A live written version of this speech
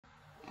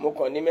mo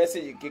kàn ní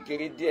mẹ́sẹ̀jì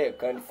kékeré díẹ̀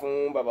kan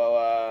fún bàbá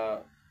wa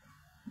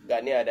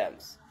Gani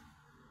Adams,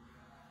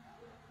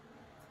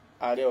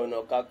 Ààrẹ Ọ̀nà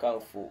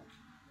Kakanfò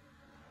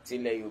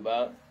tilẹ̀ Yorùbá.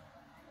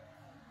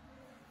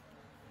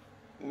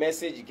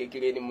 Mẹ́sẹ̀jì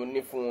kékeré ni mo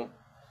ní fún wọn.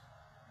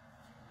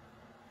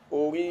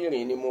 Orí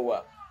ìrìn ni mo wà.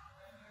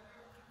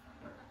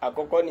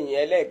 Àkọ́kọ́ nìyẹn.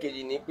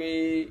 Ẹlẹ́ẹ̀kejì ni pé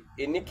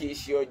èní kìí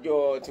ṣe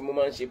ọjọ́ tí mo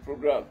máa ń ṣe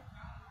program.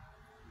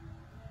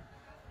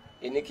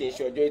 Èní kìí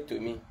ṣe ọjọ́ ètò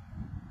mi.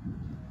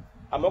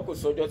 Àmọ́ kò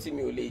sọ́jọ́ tí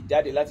mi ò lè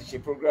jáde láti ṣe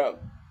program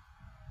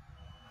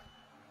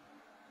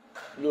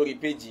lórí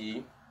péjì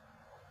yìí.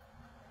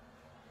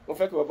 Mo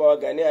fẹ́ kí bàbá wa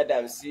Gani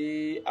Adams sí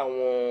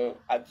àwọn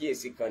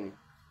àkíyèsí kan ni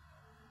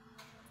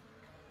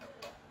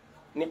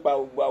nípa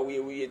gbogbo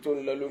awuyewuye tó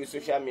ń lọ lórí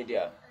social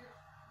media.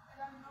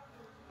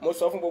 Mo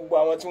sọ fún gbogbo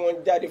àwọn tí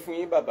wọ́n jáde fún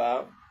yín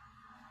bàbá,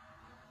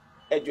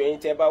 ẹ jọ̀ọ́ yín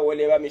tẹ́ bá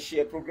wọlé, ẹ bá mi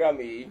share program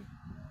yìí,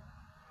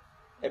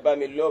 ẹ bá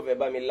mi love, ẹ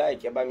bá mi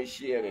like, ẹ bá mi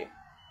share rẹ̀.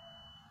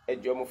 Ẹ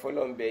jọ̀ọ́ mo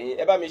fọlọ́ ń bẹ̀ yín,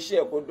 ẹ bá mi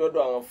share kó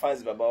dọ́dọ̀ àwọn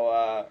fans bàbá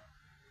wa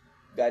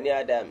Gani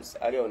Adams,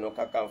 Ààrẹ Ọ̀nà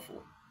Kakanfò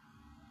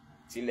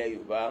tilẹ̀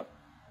Yorùbá.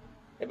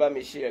 Ẹ bá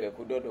mi share rẹ̀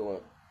kó dọ́dọ̀ wọn.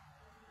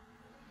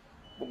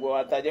 Gbogbo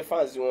wa tá jẹ́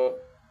fans wọn,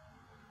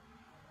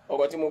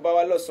 ọ̀rọ̀ tí mo bá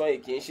wá lọ́sàn-án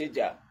yìí kì í ṣe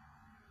jà,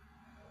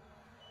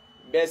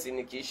 bẹ́ẹ̀ sì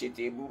ni kì í ṣe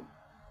tèébú.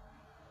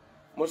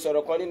 Mo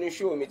sọ̀rọ̀ kan nínú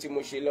show mi tí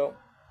mo ṣe lọ.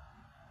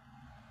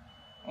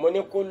 Mo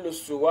ní kullu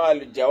su'al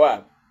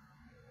jawab.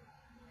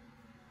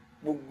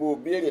 Gbogbo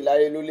béèrè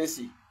láyé ló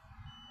lésì.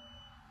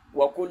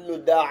 Wa kullu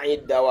da'i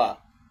dawa.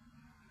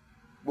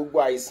 Gbogbo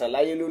àìsàn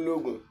láyé ló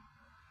lóògùn.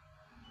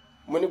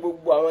 Mo ní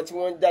gbogbo àwọn tí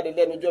wọ́n jáde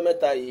lẹ́nu ọjọ́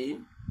mẹ́ta yìí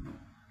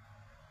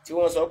tí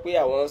wọ́n sọ pé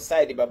àwọn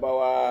side bàbá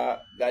wa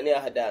Gani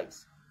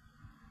Adams,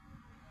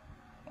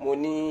 mo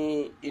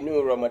ní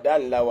inú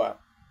Ramadan la wà.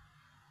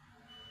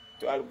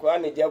 To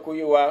Al-Qur'an jẹ́ kó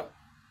yé wa.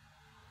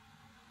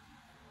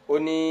 Ó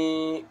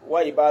ní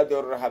wa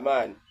ibadur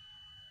rahman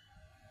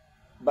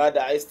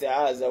ba'da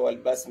isti'aza wal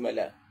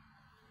basmala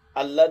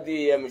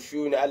alladhi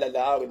yamshuna 'ala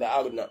al-ardi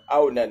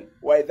awnan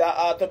wa idha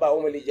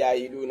atabahum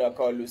al-jahiluna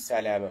qalu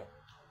salama.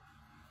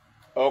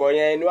 Ọ̀rọ̀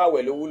yẹn inú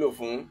àwẹ̀ ló wúlò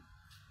fún.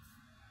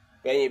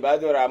 Ẹ̀yin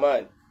ibadur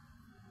rahman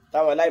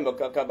táwọn aláìmọ̀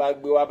kankan bá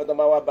gbé wá tó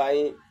bá wá bá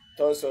yín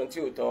tó ń sọ tí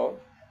ò tọ́,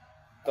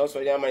 tó ń sọ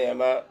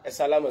yamayama, ẹ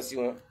sálámọ̀ sí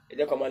wọn, ẹ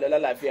jẹ́ kó máa lọ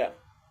lálàáfíà.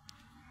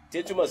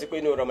 Tí túmọ̀ sí pé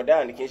inú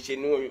Ramadan kì í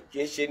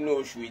ṣe inú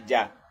oṣù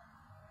ìjà,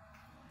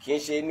 kì í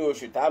ṣe inú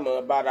oṣù tá a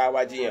mọ̀ bára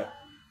wa jiyàn,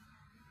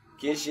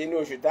 kì í ṣe inú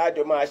oṣù tá a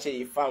jọ máa ṣe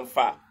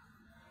ìfàǹfà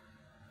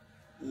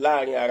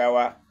láàrin ara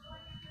wa.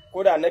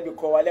 Kódà Ànábì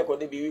kọ́ wa lẹ́kọ̀ọ́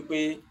débi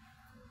wípé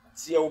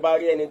tí o bá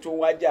rí ẹni tó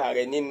wájà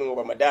rẹ nínú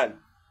Ramadan,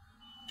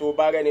 tó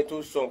bá rí ẹni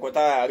tó sọ nǹkan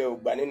tára rẹ ò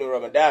gbà nínú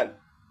Ramadan,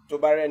 tó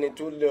bá rí ẹni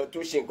tó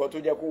ṣe nǹkan tó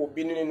jẹ́ kó o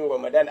bínú nínú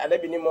Ramadan,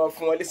 Ànábì ní mọ́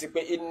fún wọn lésì pé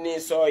inni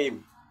sọ́ìm,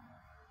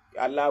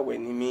 aláwẹ̀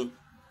ni mí,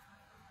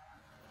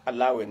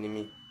 aláwẹ̀ ni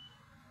mí.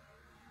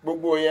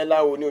 Gbogbo yẹn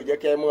láwo ni ò jẹ́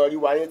kẹ́ mọ́ rí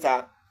wa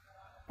níta,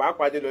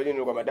 pàápàá jùlọ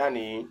nínú Ramadan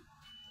yìí.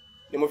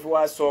 Ni mo fi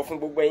wá sọ fún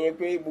gbogbo ẹ̀yin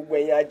pé gbogbo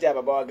ẹ̀yin ajá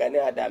bàbá wa Gani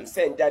Adams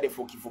ṣe ń jáde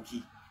fòkìfòkì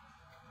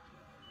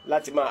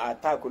láti máa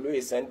attack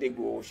olóyè Sunday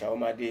Igboho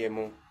ṣàwọ́mádé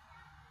ẹmu.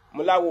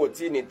 Mo láwo ò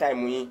tí ní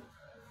táìmù yín,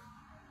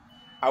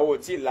 àwọn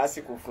ò tí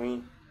lásìkò fún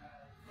yín.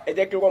 Ẹ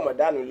jẹ́ kí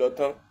Ramadan lọ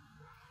tán.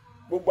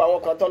 Gbogbo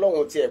àwọn kan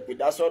tọ́lọ́hun ti ẹ̀ pè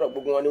dá sọ̀rọ̀,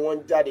 gbogbo wọn ni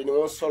wọ́n jáde ni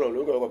wọ́n sọ̀rọ̀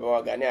lórí ọ̀rọ̀ bàbá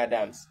wa Gani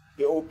Adams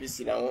pé OPC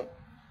làwọn.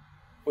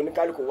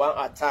 Oníkálukú wọ́n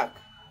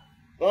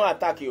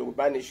attack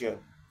Yorùbá nation,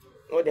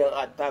 wọ́n dẹ̀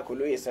attack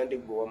olóyè Sunday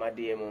Igboho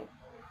ọmọdé ẹmu.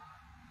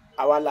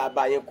 Àwa la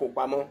bá yín kó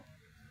pamọ́.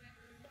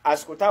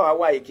 Àsìkò táwa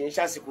wà yìí kì í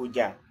ṣàsìkò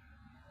ìjà,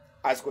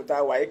 àsìkò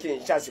táwa wà yìí kì í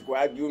ṣàsìkò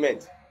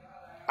argument,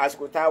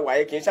 àsìkò táwa wà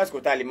yìí kì í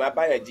ṣàsìkò tá a lè máa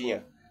báyàn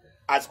jiyàn,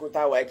 àsìkò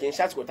táwa wà yìí kì í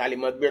ṣàsìkò tá a lè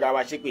máa gbéra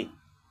wa ṣépè.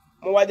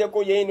 Mo wá jẹ́ kó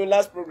yé inú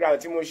last program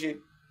tí mo ṣe.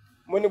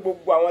 Mo ní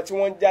gbogbo àwọn tí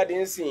wọ́n jáde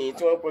ń sìn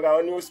tí wọ́n pera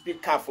wọn ní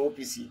speaker fún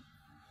OPC,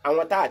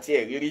 àwọn tá àti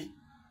ẹ̀ rírí,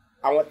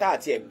 àwọn tá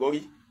àti ẹ̀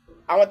gbọ́rí,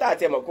 àwọn tá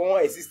àti ẹ̀ mọ̀ pé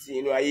wọ́n exist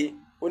nínú ayé.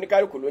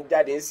 Oníkálukú ló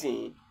jáde ń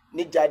sìn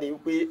ní jáde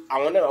wípé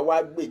àwọn náà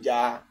wá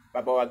gbèjà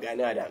bàbá wa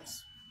Gani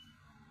Adams.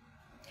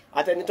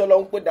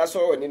 Àtẹnitọ́lọ́hun pè dá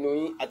sọ̀rọ̀ nínú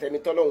yín,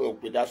 àtẹnitọ́lọ́hun ò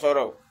pè dá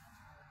sọ̀rọ̀.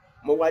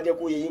 Mo wá jẹ́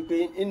kó yé yín pé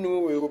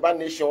inú Yorùbá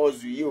nation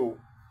ọ̀zù yìí o,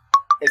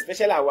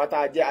 especially àwa tá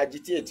a jẹ́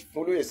agitate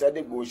fún olóyè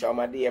Sunday Igboho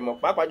ṣàwọ́mádé ẹmu,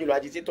 pàápàá jùlọ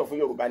agitator fún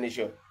Yorùbá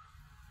nation.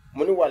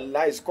 Mo ní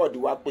wàláhì squad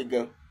wa pé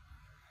gan,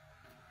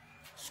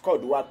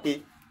 squad wa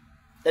pé.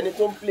 Ẹni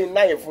tó ń play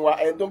 9 fún wa,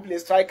 ẹni tó ń play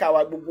striker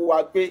wa, gbogbo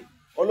wa pé.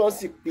 Ọlọ́run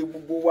sì pé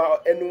gbogbo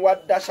wa, ẹnu wa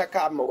dá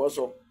ṣáká mọ̀rọ̀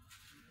sọ.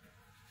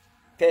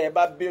 Tẹ́ ẹ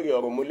bá béèrè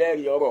ọ̀rọ̀ mú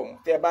lẹ́rìí ọ̀rọ̀,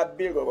 tẹ́ ẹ bá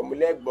béèrè ọ̀rọ̀ mú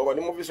lẹ́gbọ̀rọ̀.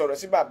 Ni mo fi sọ̀rọ̀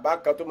sí bàbá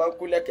kan tó máa ń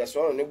kú lẹ́kẹ̀ẹ́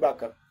sọ̀rọ̀ nígbà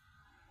kan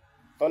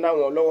tán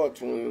láwọn lọ́wọ́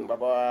tún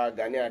bàbá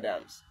Gani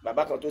Adams,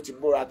 bàbá kan tó ti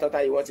bóra tán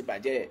táyé wọ́n ti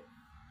bàjẹ́.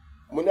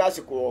 Mo ní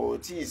àsìkò ọ̀rọ̀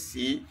tí ì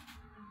sí,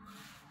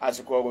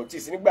 àsìkò ọ̀rọ̀ tí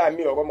ì sí. Nígbà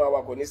míì ọ̀rọ̀ máa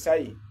wà kò ní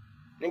sáyè,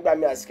 nígbà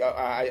míì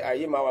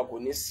ayé máa wà kò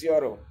ní sí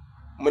ọ̀rọ̀.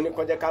 Mo ní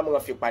kó jẹ́ ká máa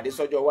fi pàdé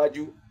sọ́jọ́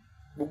iwájú.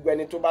 Gbogbo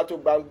ẹni tó bá tó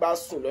gbangba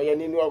sùn lọ́yẹ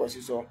nínú ọ̀rọ̀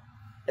sísọ,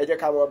 ẹ jẹ́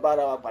ká máa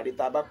bára wa pàdé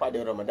tá a bá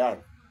pàdé Ramadan.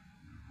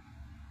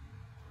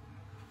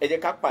 ẹ jẹ́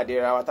ká pàdé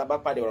ara wa tá bá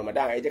pàdé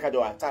Ramadan ẹ jẹ́ ká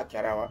jọ attack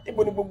ara wa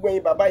ibo ni gbogbo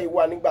ẹ̀yin bàbá yìí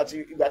wà nígbà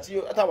tí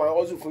táwọn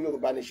ọ̀zù fún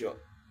Yorùbá nation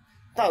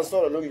tá ń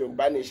sọ̀rọ̀ lórí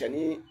Yorùbá nation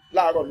ní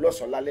láàárọ̀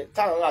lọ́sàn lálẹ́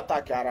tá ń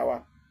attack ara wa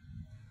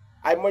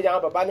àìmọye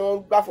àwọn bàbá ni wọ́n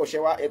gbàfọ̀ṣẹ́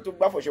wa ẹ̀ tó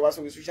gbàfọ̀ṣẹ́ wa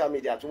sórí social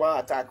media tó wọ́n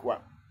attack wa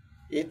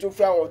èyí tó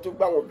fẹ́ àwọn tó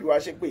gbà wọn bí wa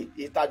ṣépè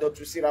èyí tájọ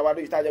tú síra wa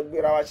lórí tájọ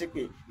gbéra wa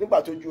ṣépè nígbà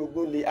tó ju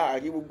ogbó le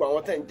àárí gbogbo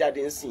àwọn tẹ̀ ń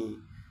jáde ń sìn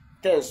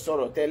tẹ̀ ń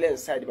sọ̀rọ̀ tẹ́lẹ̀ ń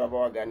ṣáìdì bàbá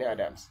wa Gani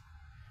Adams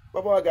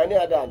bàbá wa Gani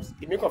Adams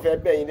èmi kàn fẹ́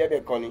bẹ̀ yín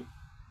lẹ́bẹ̀ kan ni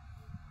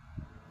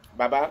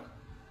bàbá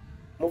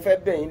mo fẹ́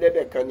bẹ̀ yín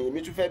lẹ́bẹ̀ kan ni èmi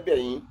tún fẹ́ bẹ̀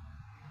yín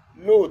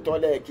lóòótọ́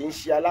lẹ̀ kì í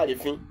ṣe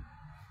alárìífín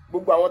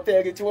gbogbo àwọn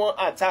tẹ́ẹ̀rí tí wọ́n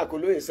attack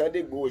olóyè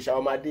Sunday Igboho Ṣàwọn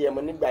ọmọ Adéyẹmọ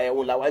nígbà yẹn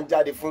wọn làwọn ń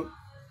jáde fún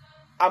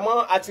àmọ́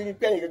àti rí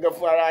pẹ́yìn gẹ́gẹ́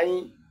fún ara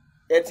yín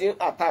ẹ ti ń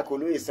attack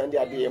olóyè Sunday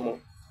Adéyẹmọ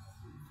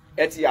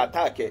ẹ ti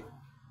attack ẹ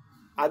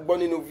agbọ́n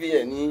nínú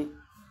vn ní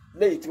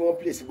lẹ́yìn tí wọ́n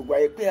place gbogbo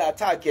ayé pé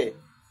attack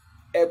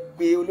ẹ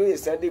pé olóyè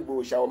Sunday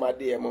Igboho Ṣàwọn ọmọ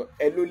Adéyẹmọ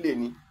ẹ ló lè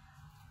ní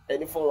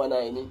ẹni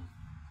 419 ní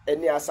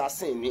ẹni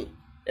assassin ní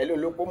ẹ ló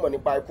lópó mọ̀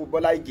nípa ikú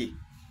Bọ́lá Ìgè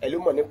ẹ ló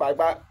mọ̀ nípa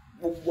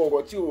gbogbo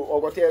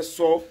ọ̀rọ̀ tí ẹ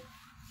sọ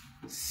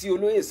sí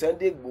olóyè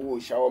Sunday Igboho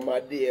Ṣàwọn ọmọ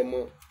Adéyẹmọ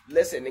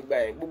lẹ́sẹ̀ nígbà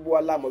yẹn gbogbo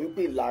wa la mọ̀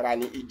wípé ìlara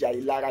ni ìjà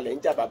ìlara lẹ̀ ń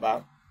jà bàbá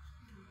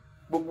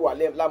gbogbo wa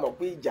la mọ̀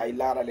pé ìjà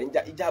ìlara lẹ̀ ń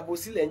jà ìjà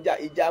abosí lẹ̀ ń jà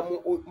ìjà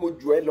mo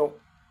jù ẹ lọ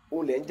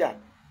òun lẹ̀ ń jà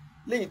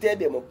léyìí tẹ́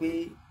dẹ̀ mọ̀ pé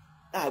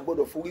a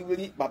gbọ́dọ̀ forí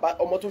wérí bàbá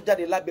ọmọ tó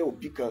jáde lábẹ́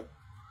òbí kan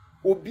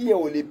òbí yẹn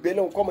ò lè bẹ́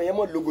lọ́hùn kọ́mọ yẹn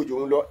mọ̀ lógojò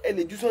ń lọ ẹ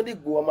lè ju Sunday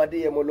Igboho ọmọ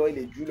Adéyẹmọ lọ ẹ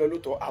lè jù lọ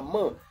lóòótọ́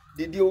àmọ́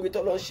dédé orí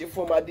tọ́lọ́ ń ṣe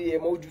fún ọmọ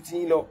Adéyẹmọ ojú tí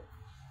ń lọ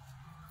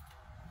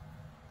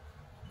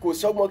kò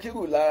sọ́gbọ́n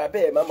kírù lára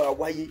bẹ́ẹ̀ má máa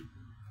wáyé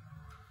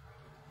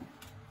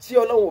tí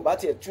Ọlọ́run ò bá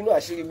tiẹ̀ túnú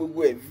àṣírí gbogbo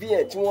ẹ̀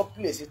vn tí wọ́n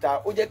pèlè síta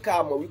ó jẹ́ ká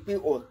mọ̀ wípé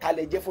ọ̀tá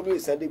lẹ jẹ́ fún olóyè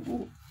Sunday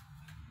Igboho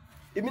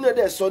èmi náà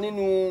dẹ̀ sọ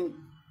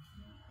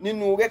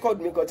nínú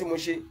rẹ́kọ̀dù mi kan tí mo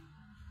ṣe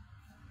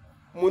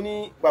mo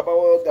ní bàbá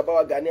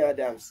wa Gani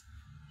Adams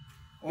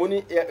mo ní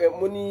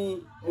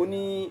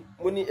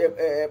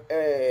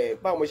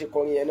báwo mo ṣe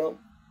kọrin yẹn náà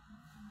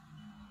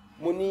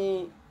mo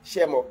ní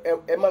ṣẹmọ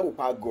ẹ má rò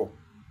pa gọ̀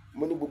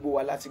mo ní gbogbo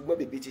wa láti gbọ́n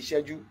bèbè ti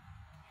ṣẹ́jú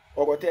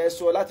ọ̀rọ̀ tẹ́ ẹ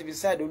sọ láti fi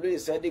sáàdì olóyè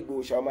Sunday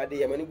Igboho Ṣàwọn ọmọ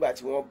Adéyẹmọ nígbà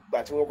tí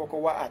wọ́n kọ́kọ́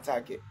wá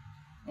àtàkẹ́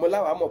mo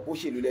láwàá mọ̀ bó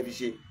ṣèlú lẹ́ fi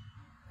ṣe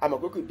àmọ̀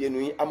pé kò dénú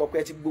yín àmọ̀ pé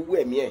ẹ ti gbowó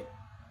ẹ̀mí ẹ̀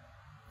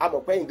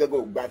àmọ̀ pé ẹ̀yin gangan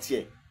ò gbà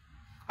tiẹ̀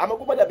àmọ́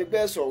kó padà bí pé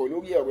ẹ sọ̀rọ̀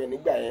lórí ọ̀rọ̀ ẹ̀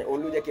nígbà yẹn òun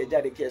ló jẹ́ kí ẹ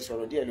jáde kí ẹ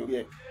sọ̀rọ̀ díẹ̀ lórí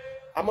ẹ̀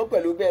àmọ́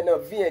pẹ̀lú bẹ́ẹ̀ náà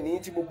vn ní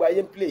tí gbogbo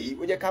ayé ń play yìí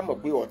ó jẹ́ ká mọ̀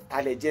pé ọ̀tá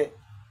lẹ jẹ́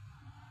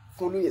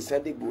fún olóyè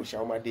Sunday Igboho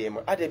Ṣàwọn ọmọ Adéyẹmọ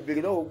á dẹ̀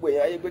béèrè lọ́wọ́ gbogbo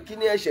ẹ̀yàn ayé pé kí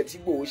ní ẹ̀ṣẹ̀ tí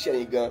Igboho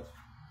ṣẹ̀yìn gan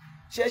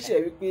ṣẹ̀ṣẹ̀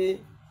wípé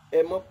ẹ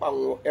mọ́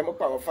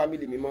pa àwọn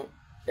fámìlì mi mọ́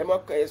ẹ mọ́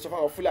sọ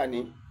fáwọn Fúlàní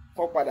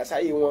kọ́ padà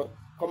sáyé wọn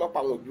kọ́ mọ́ pa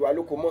àwọn òbí wa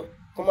lóko mọ́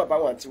kọ́ mọ́ bá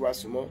wọn àti wa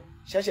sùn mọ́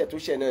ṣẹ̀ṣẹ̀ tó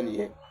ṣẹ̀ náà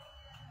nìyẹn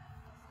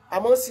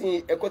àmọ́ sì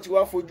ẹ̀kọ́ tí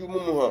wọ́n fojú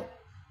múmu hàn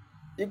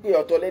ipe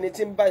ọ̀tọ̀ lẹni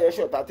tí ń bá yẹn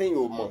ṣọ̀tá téèyàn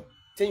ò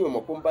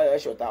mọ̀ pé ń bá yẹn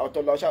ṣọ̀tá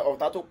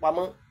ọ̀tá tó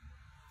pamọ́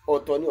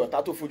ọ̀tọ̀ ni ọ̀tá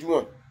tó fojú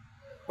hàn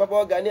bàbá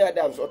Gani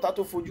Adams ọ̀tá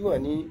tó fojú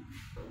hàn ní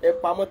ẹ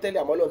pamọ́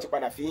tẹ́lẹ̀ àmọ́ Ọlọ́run ti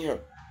padà fi hàn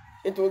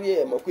nítorí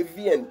ẹ mọ̀ pé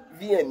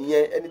vn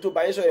yẹn ẹni tó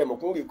bá yín sọ ẹ mọ̀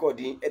kó ń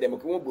rìkọ́ọ̀dì ẹ dẹ̀ mọ̀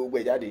kí wọ́n gbogbo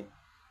ẹ̀ jáde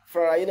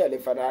fúnra yín náà lè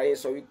fara yín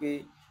sọ wípé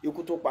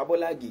ikú tó pa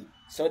Bọ́lá Ìgè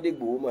Sunday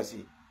Igboho mọ̀ sí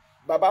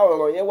bàbá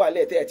ọ̀rọ̀ yẹn wà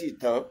lẹ́ẹ̀tẹ́ ẹ̀ tí ì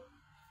tán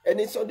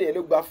ẹni Sunday yẹn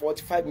ló gba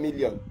 45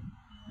 million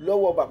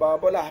lọ́wọ́ bàbá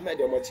Bọ́lá Ahmed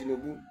ọmọ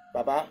Tinubu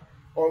bàbá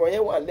ọ̀rọ̀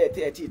yẹn wà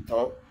lẹ́ẹ̀tẹ́ ẹ̀ tí ì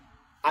tán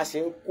a sì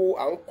ń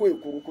kó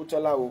ìkúrúkú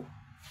tán láwo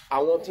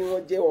àwọn tí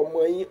wọ́n jẹ́ ọmọ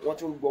yín wọ́n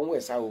tún gbọ́hún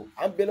ẹ̀sà o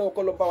à ń bẹ lọ́wọ́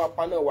kọ́ ló bá wa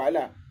paná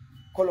wàhálà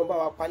kọ́ ló bá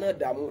wa paná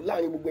dààmú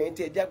láàrin gbogbo ẹ̀yin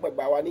tí ẹ jẹ́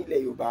àgbààgbà wa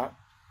nílẹ̀ Yorùbá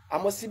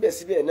àmọ́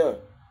síbẹ̀síbẹ̀ náà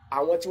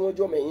àwọn tí wọ́n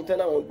jọmọ ẹ̀yin tán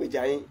náà wọ́n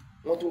gbèjà yín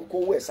wọ́n tún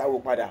kówó ẹ̀sà o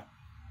padà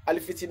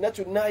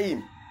alifitinatu naim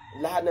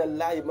lánàá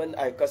láì mọ́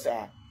àìkọ́sà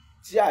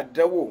tí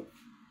àdánwò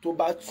tó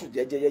bá tù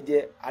jẹ́jẹ́jẹ́jẹ́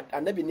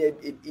ànábì ní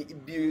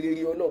ibi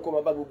rere Ọlọ́run kó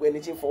máa bá gbogbo ẹni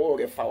tí ń fọwọ́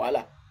rẹ̀ fà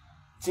wàhálà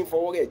tí ń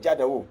fọwọ́ rẹ̀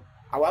jádánwò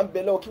àwa ń bẹ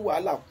lọ́wọ́ kí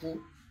wàhálà kú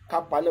ká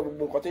paná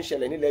gbogbo nǹkan tó ń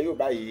ṣẹlẹ̀ nílẹ̀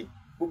Yorùbá yìí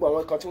gbogbo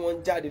àwọn kan tí wọ́n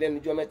ń jáde lẹ́nu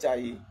ọjọ́ mẹ́ta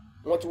yìí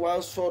wọ́n tún wá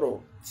ń sọ̀rọ̀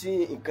tí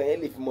nǹkan yẹn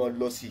lè fi mọ́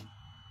lọ sí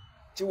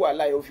tí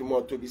wàhálà yẹn ó fi mọ́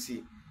tóbi sí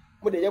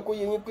mo dẹ̀ yẹ kó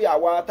yé yín pé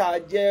àwa tá a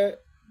jẹ́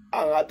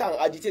àwọn àtàwọn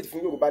agitate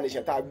fún Yorùbá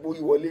nation tá a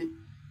gbórí wọlé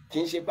kì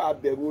í ṣe bá a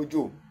bẹ̀rù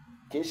òjò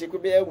kì í ṣe pé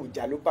bẹ́ẹ̀ rù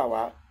jà ló bà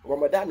wá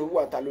Ramadan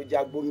wà tá ló jẹ́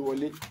agbórí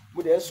wọlé mo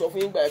dẹ̀ ń sọ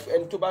fún yín gbà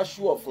ẹni tó bá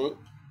ṣúọ̀ fún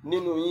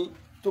nínú yín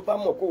tó bá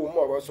mọ̀ kó òun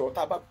mọ̀ ọ̀rọ̀ sọ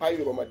tá a bá parí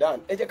Ramadan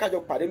ẹ jẹ́ kájọ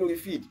pàdé lórí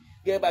feed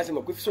gẹ́gẹ́ bá a ṣe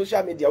mọ̀ pé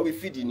social media orí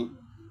feed ni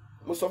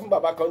mo sọ fún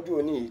bàbá kan jù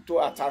òní tó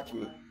attack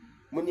mi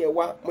mo ní ẹ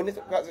wá mo ní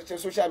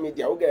social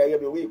media ó gẹ̀rẹ́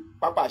bí orí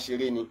pápá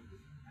àṣeré ni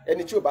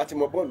ẹni tí ò bá ti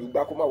mọ bọ́ọ̀lù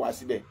gbá kó má wá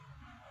síbẹ̀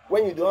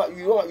when you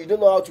don't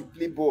know how to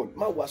play ball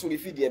má wá sórí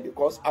feed yẹn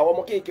because àwọn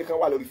ọmọ kéèké kan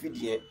wà lórí feed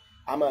yẹn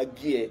a máa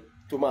gé ẹ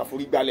tó máa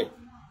forí gbálẹ̀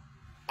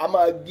a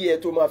máa gé ẹ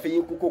tó máa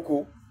fẹyín kú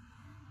kókó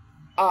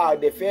a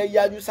dẹ̀ fẹ́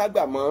yájú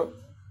ságbà mọ́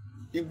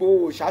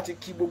Igboho ṣá ti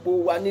kí gbogbo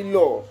wa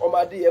nílọ̀ ọmọ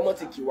Adéyẹmọ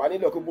ti kì wá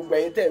nílọ̀ kó gbogbo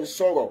ẹ̀yin tẹ́ ń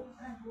sọ̀rọ̀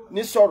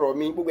ní sọ̀rọ̀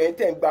mi gbogbo ẹ̀yin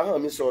tẹ́ ń gbà hàn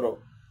mi sọ̀rọ̀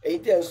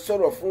ẹ̀yin tẹ́ ń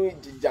sọ̀rọ̀ fún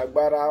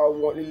ìjìjàgbara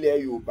wọn nílẹ̀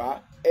Yorùbá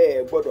ẹ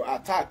gbọ́dọ̀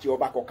àtáàkì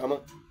ọba kọ̀ọ̀kan mọ́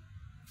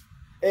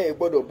ẹ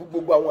gbọ́dọ̀ bú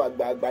gbogbo àwọn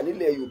àgbààgbà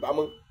nílẹ̀ Yorùbá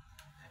mọ́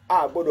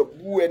a gbọ́dọ̀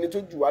bú ẹni tó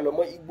jù wá lọ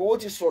mọ́. Ìgbòho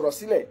ti sọ̀rọ̀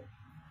sílẹ̀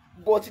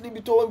but níbi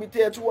tó ń bi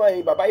tẹ́ ẹ tún wá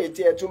yín bàbá yìí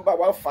tí ẹ tún bá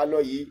wá ń fa lọ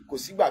yìí kò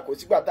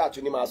sígbà tá a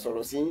tún ní máa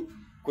sọ̀rọ̀ sí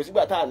kò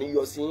sígbà tá a ní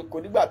yọ sí kò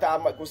sígbà tá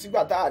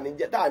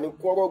a ní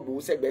kọ́rọ̀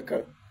Ìgbòho sẹ́gbẹ̀ẹ́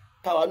kan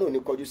táwa náà ní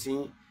kọjú sí.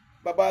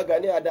 Bàbá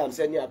Gani Adams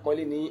ẹni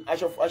àpọ́nlé ní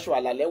aṣọ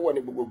àlàlẹ́ wọ̀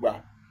ní gbogbo gbà,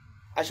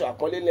 aṣọ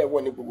àpọ́nlé lẹ̀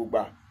wọ̀ ní gbogbo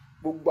gbà.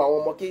 Gbogbo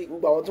àwọn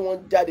tí wọ́n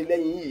jáde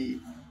lẹ́yìn yìí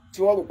tí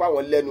wọ́n rò pé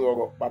àwọn lẹ́nu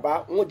ọ̀rọ̀ bàbá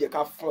wọn ò jẹ́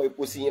ká fọ́n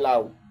epo sí yín la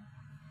o,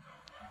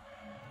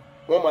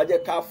 wọ́n máa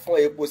jẹ́ ká fọ́n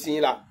epo sí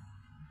yín la.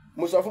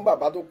 Mo sọ fún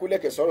bàbá tó kú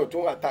lẹ́kẹ̀ sọ́rùn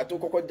tó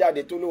kọ́kọ́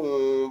jáde tó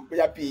lóhun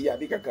bóyá pí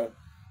àbí kankan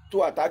tó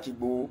àtàkì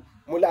Ìgbòho,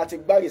 mo láti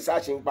gbá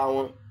rìsáàṣì ń pa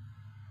wọn.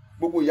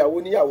 Gbogbo ìyàwó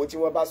níyàwó tí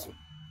wọ́n bá sùn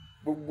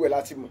gbogbo ẹ̀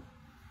láti mọ̀.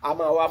 A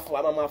máa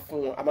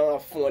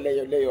fún wọn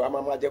lẹ́yọ a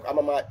máa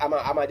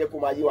jẹ́ kó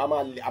máa yé wọn,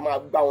 a máa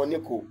gbá wọn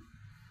níkò.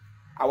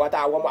 Àwọn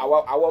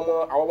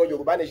ọmọ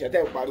Yorùbá nation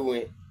tẹ́ ń pariwo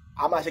yẹn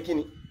a máa ṣe kí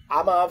ni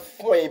a máa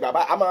fún ẹ̀yin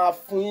bàbá a máa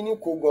fún yín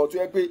níkò gan tó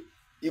yẹ pé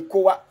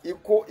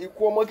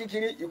ikú ọmọ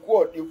kékeré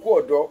ikú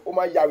ọ̀dọ́ ó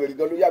máa ya wèrè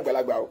gan lórí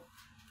àgbàlagbà o.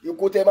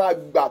 Ikú tẹ́ máa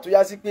gbà tó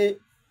yá sí pé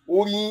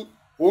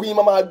orí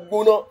máa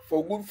gbóná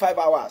for good 5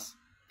 hours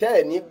tẹ́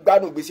ẹ̀ ní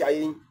gbádùn gbèsè ayé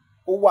yín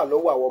ó wà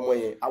lọ́wọ́ àwọn ọmọ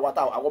yẹn àwọn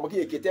ọmọ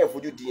kékeré tẹ́ ẹ̀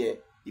fojú di yẹn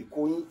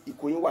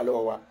ikú yín wà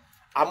lọ́wọ́ wa.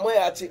 Àmọ́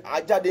ẹ̀ àti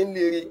ajáde ń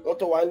lére wọ́n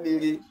tọ́ wa ń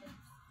lére.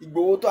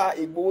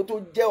 Ìgbòho tó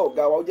jẹ́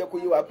ọ̀gá wa ó jẹ́ kó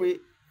yé wa pé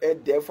ẹ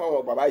dẹ̀ fún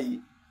àwọn bàbá yìí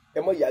ẹ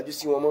mọ̀ ìyájú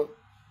sí wọn mọ́.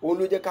 Òun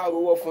ló jẹ́ ká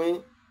rówó fún yín.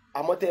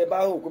 Àmọ́ tẹ́ ẹ bá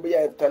rò pé bóyá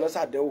ẹ tanná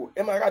sàdánwò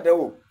ẹ máa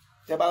ràdánwò.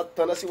 Tẹ́ bá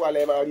tanná sí wàhálà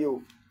ẹ máa rí o,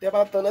 tẹ́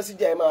bá tanná sí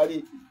jà ẹ máa rí,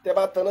 tẹ́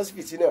bá tanná sí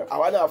fìtínà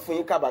àwa náà fún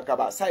yín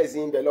kàbàkàbà sáìsì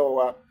ń bẹ lọ́wọ́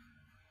wa.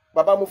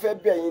 Bàbá mo fẹ́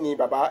bẹ̀ yín ni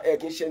bàbá ẹ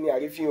kì í ṣe ní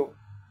àrífín o,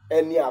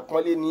 ẹni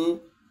àpọ́nlé ní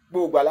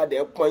gbogbo aládẹ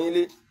pọ́n yín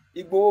lé.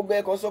 Ìgbòho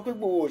bẹ́ẹ̀ kan sọ pé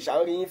Ìgbòho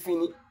ṣàárín yín fín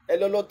ni ẹ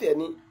lọ́lọ́tẹ̀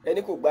ni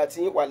ẹni kò gba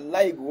tí wà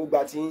láì Ìgbòho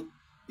gba tí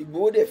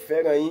Ìgbòho dẹ̀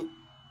fẹ́ràn yín,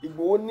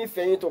 Ìgbòho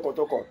nífẹ̀ẹ́ yín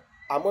tọkàntọkàn.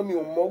 Àmọ́ mi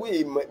ò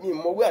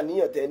mọ̀wé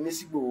àníyàn tẹ́ ní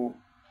sí Ìgbòho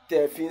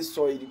tẹ́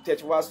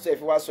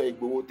fi wá sọ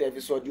Ìgbòho tẹ́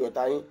fi sọ di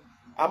ọ̀tá yín.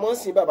 Àmọ́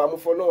sìn bàbá mo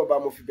fọ́ lọ́wọ́ bá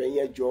mo fi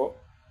bẹ̀yìn ẹjọ́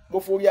mo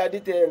forí adé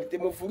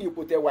mo forí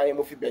ipò tẹ́ wáyé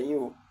mo fi bẹ̀yìn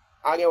o.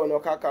 Ààrẹ Ọ̀nà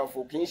Kakanfò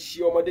kì í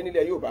ṣe ọmọdé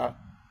nílẹ̀ Yorùbá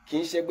kì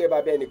í ṣẹgbẹ́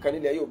bàbá ẹnìkan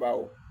nílẹ̀ Yorùbá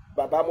o.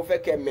 Bàbá mo fẹ́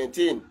kẹ́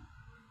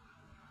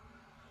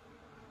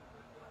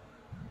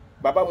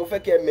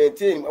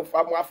maintain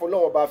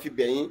afọlọ́wọ́ bá fi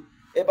bẹ̀yìn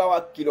ẹ bá wa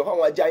kìlọ̀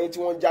fáwọn ajá yín tí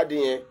wọ́n jáde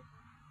yẹn.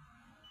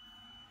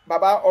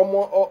 Bàbá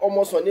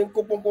ọmọ sàn ní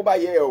kópónpó bá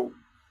yẹ o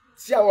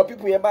tí àwọn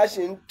pípù yẹn bá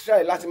ṣe ń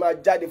try láti máa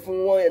jáde fún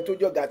wọn yẹn tó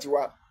jọ̀gà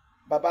tiwa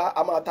bàbá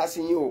a máa ta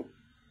sí yín o,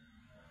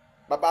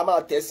 bàbá a máa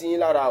tẹ̀ sí yín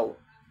lára o,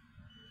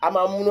 a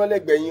máa múná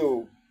lẹ́gbẹ̀ẹ́ yín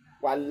o,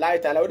 wàláhì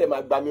tàálà ó dẹ̀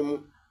máa gba mímú.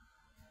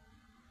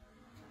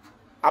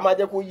 A máa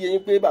jẹ́ kó yé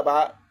yín pé bàbá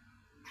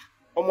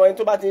ọmọ ẹni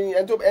tó bá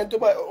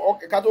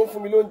ẹ̀ka tó ń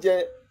fún mi lóúnjẹ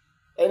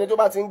ẹni tó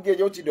bá ti ń gé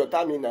ó ti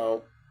dọ̀tá mi nà án.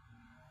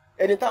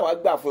 Ẹni táwa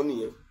gbà fún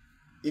nìyẹn,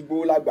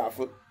 Ìgbòho la gbà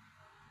fún,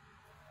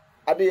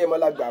 Adéyẹmọ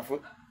la gbà fún,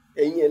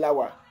 ẹ̀yin ẹ̀ la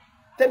wà.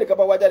 Tẹ́nìkan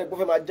bá wá jáde pé ó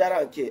fẹ́ máa jára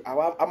nkè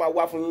a máa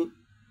wá fún yín,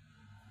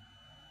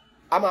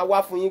 a máa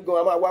wá fún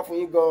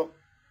yín gan,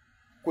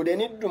 kò dẹ̀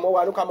ní dùn mọ́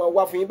wa ní ká máa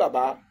wá fún yín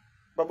bàbá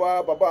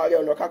Ààrẹ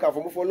Ọ̀nà Kakanfò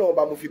mo fọ́ lọ́wọ́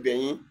bá mo fi bẹ̀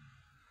yín.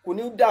 Kò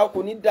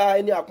ní dá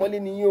ẹni àpọ́nlé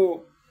ni yín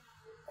o,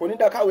 kò ní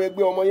dá káwé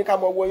ẹgbẹ́ ọmọ yín ká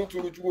máa wọ yín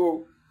túrútúrú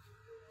o,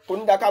 kò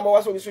ní dá ká máa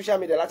wá sórí social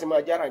media láti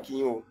máa jára nkì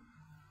yín o,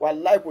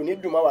 wàláhì kò ní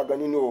dùn mọ́ wa gan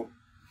nínú o.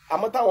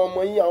 Àmọ́ táwọn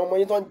ọmọ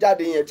yín tó ń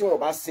jáde yẹn tí wọ́n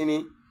bá sinmi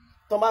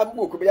tó bá ń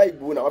bò pé bóyá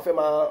Ìgbòho náà wọ́n fẹ́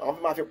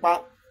máa fi pa,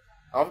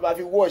 àwọn fẹ́ máa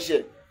fi wọ́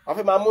ọ̀ṣẹ̀, àwọn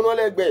fẹ́ máa múná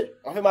lẹ́gbẹ̀ẹ́,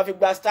 àwọn fẹ́ máa fi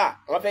gba star,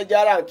 àwọn fẹ́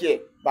jára nkì ẹ̀.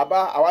 Bàbá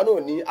àwa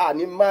náà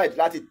ní mind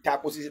láti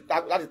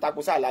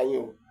tako sáà láyé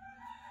o,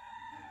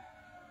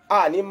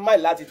 ní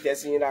mind láti tẹ̀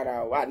sí yín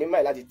lára o, ní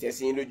mind láti tẹ̀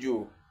sí yín lójú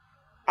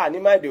o, ní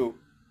mind o.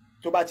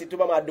 Tó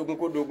bá máa dogun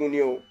kó dogun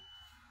ni o,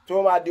 tó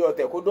bá máa di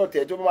ọ̀tẹ̀ kó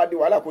dọ̀tẹ̀, tó bá máa di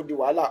wàhálà kó di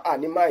wàhálà,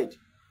 ní mind.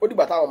 Ó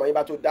dìgbà táwọn ọmọ yín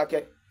bá tó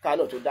dákẹ́ ká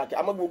náà tó dákẹ́.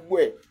 Àmọ́ gbogbo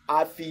ẹ̀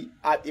a fi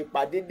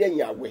ìpàdé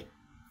dẹ̀yìn àwẹ̀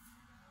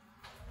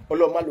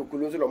Ọlọ́run má lòkun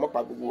ló ń sọ lọ́mọ́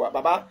pa gbogbo wa.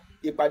 Bàbá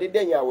ìpàdé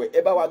dẹ̀yìn àwẹ̀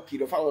ẹ bá wa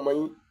kìlọ̀ fáwọn ọmọ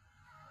yín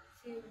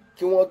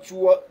kí wọ́n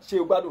túwọ́ ṣe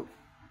o gbádùn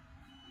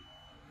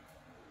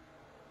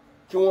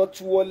kí wọ́n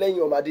túwọ́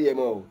lẹ́yìn ọmọ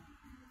Adéyẹmọ o.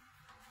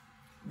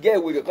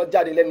 Gẹ́ẹ̀wé kan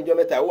jáde lẹ́nu ọjọ́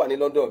mẹ́ta ó wà ní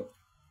London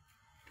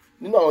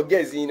nínú àwọn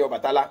gẹ́ẹ̀sì yìí ní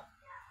Obatala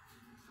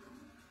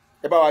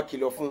ẹ bá wa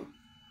kìlọ̀ fún.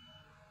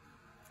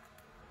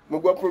 Mo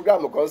gbọ́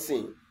program kan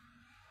sìn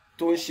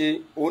tó ń ṣe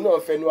òun náà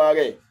fẹnu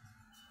ara ẹ̀.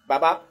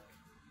 Bàbá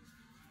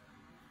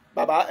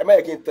ẹ má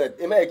yẹ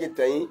kí n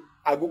tẹ̀ yín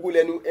àgógó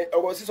lẹ́nu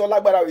ọ̀rọ̀ sísọ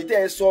lágbára òyì tẹ́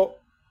ẹ sọ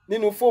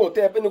nínú fóònù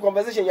tẹ́ ẹ nínú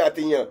conversation yẹn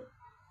àtìyàn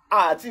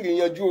àti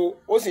ìrìyànjú o,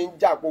 ó sì ń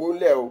jà poro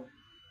ńlẹ̀ o,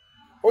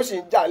 ó sì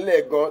ń jà ńlẹ̀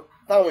gan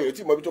táwọn èèyàn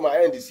tí mọ̀ bí tó máa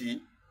end sí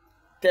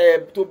tẹ́ ẹ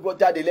tó bọ́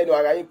jáde lẹ́nu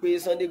ara yín pé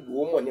Sunday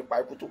Igboho mọ̀ nípa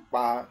ikú tó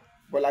pa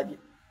Bọ́lájí.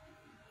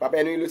 Bàbá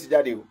ẹnu yín ló ti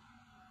jáde o,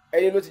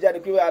 ẹni ló ti jáde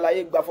pé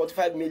Aláyé gba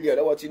 45 million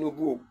lọ́wọ́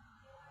Tinubu o,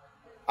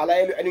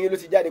 Aláyé ẹni yín ló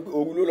ti jáde pé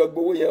òru ló lọ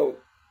gbowó yẹn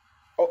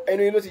o,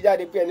 ẹni yín ló ti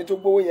jáde pé ẹni tó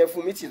gbowó yẹn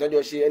fún mítì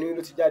tọ́jọ́ ṣe ẹni yín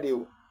ló ti jáde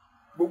o.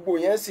 Gbogbo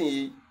yẹn sì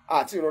yìí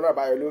àti ìrọ̀nà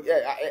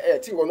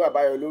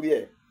àbáyọ lórí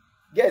ẹ̀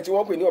gẹ́ẹ̀ tí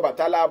wọ́n pè ní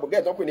Obatala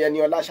gẹ́ẹ̀ tí wọ́n pè ní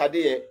Eniola Ṣadé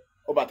yẹn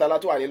Ọbàtálá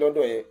tó wà ní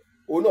London yẹn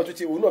òun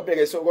náà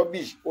bẹ̀rẹ̀ sọ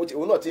rubbish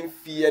òun náà ti ń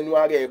fi ẹnu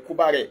ara ẹ̀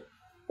kúbá rẹ̀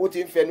ó ti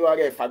ń fẹnu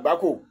ara ẹ̀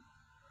fàgbákò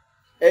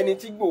ẹni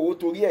tí Ìgbòho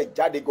torí ẹ̀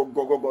jáde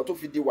gọgọgọgọ tó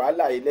fi di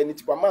wàhálà ẹ̀ lẹ́ni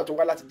tí pàmò tó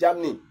wá láti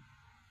Germany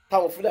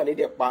táwọn Fúlàní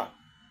dẹ̀ pa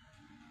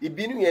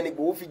ìbínú yẹn ni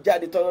Ìgbòho fi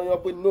jáde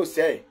tọ́yọ́ pé no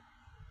sẹ́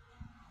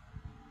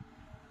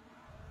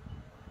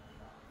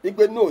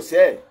wípé no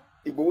sẹ́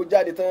Ìgbòho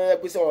jáde tọ́yọ́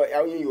pé sọ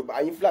àwọn Yorùbá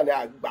àyín Fúlàní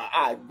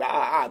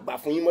àgbà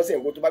fún yín mọ́sẹ̀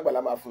nǹkan tó bá gbà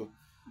lá máa fún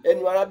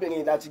ẹnu arábìnrin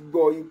yìí láti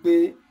gbọ́ wípé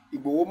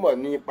Ìgbòho mọ̀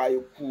nípa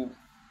ikú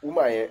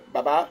wúmà yẹn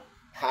bàbá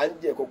à ń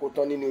jẹ kókó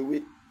tán nínú ewé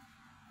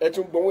ẹ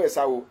tún gbọ́n ẹ̀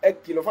sáwò ẹ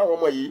kìlọ̀ fáwọn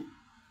ọmọ yìí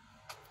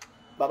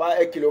bàbá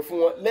ẹ kìlọ̀ fún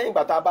wọn lẹ́yìn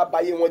ìgbà tá a bá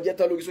báyé wọn jẹ́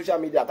tán lórí social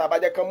media tá a bá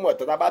jẹ́ kán mọ̀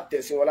tán tá a bá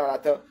tẹ̀ sí wọn lára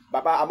tán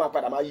bàbá a máa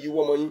padà máa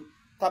yíwọ́ ọmọ yín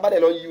tá a bá dẹ̀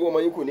lọ yíwọ́ ọmọ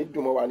yín kò ní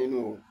dùn mọ́ wa nínú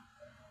o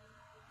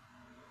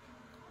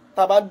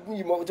tá a bá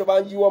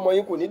yíwọ́ ọmọ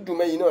yín kò ní dùn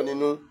mẹ́yìn náà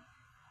nínú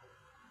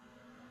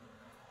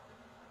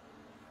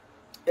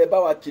ẹ bá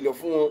wa kìlọ̀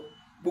fún wọn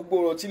gbogbo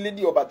ọ̀rọ̀ tí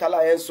Lady Ọbàtálá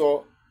yẹn sọ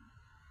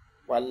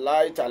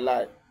wàláì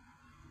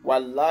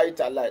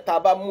tàláì tá a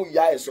bá mú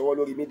ìyá ẹ̀ sọ́wọ́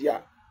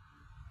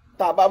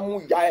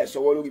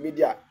lórí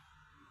mídíà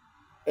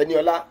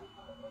Eniola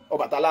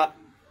Ọbàtálá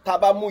tá a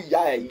bá mú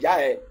ìyá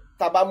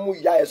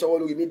ẹ̀ sọ́wọ́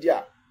lórí mídíà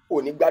ò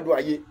ní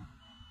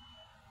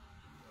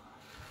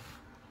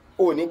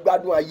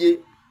gbádùn ayé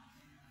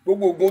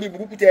gbogbo ògùn orí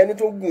burúkú tẹ ẹni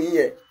tó gùn yín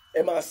yẹn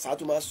ẹ máa sá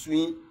tó máa sun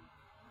yín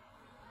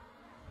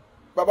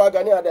bàbá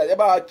Gani Adams ẹ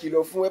bá wa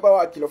kìlọ̀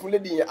fún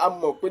lady yẹn a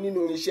mọ̀ pé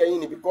nínú iṣẹ́ yín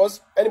ni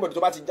because anybody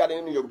tó bá ti jáde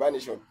nínú Yorùbá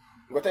nation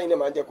nǹkan tẹ́yìn náà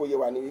máa ń jẹ́ kó yé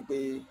wa ní wípé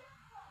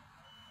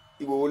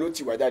Ìgbòho ló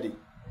ti wá jáde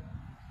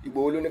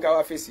Ìgbòho ló ní ká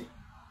wá fèsì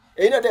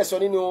èyí náà tẹ̀ sọ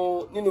nínú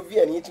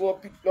vn yìí tí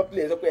wọ́n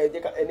play sọ pé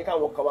ẹni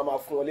káwọn kan máa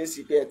fún wọn lésì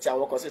pé ẹ ti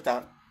àwọn kan síta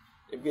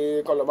pé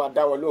kọ́ lọ́ máa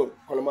dá wọn lóhùn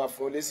kọ́ lọ́ máa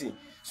fún wọn lésì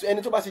so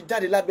ẹni tó bá ti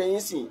jáde lábẹ́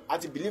yín sìn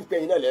àti believe pé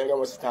ẹ̀yin náà lẹ́ẹ̀rán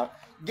wọn síta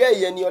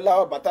gẹ́ẹ̀yẹ Eniola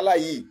Ọbàtálá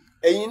yìí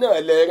ẹ̀yin náà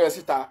lẹ́ẹ̀rán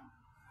síta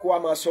kó wa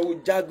máa sọ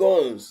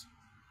jargons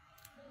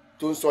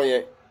tó ń sọ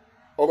yẹn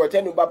ọ̀rọ̀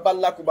tẹ́nu bàbá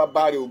ńlá kó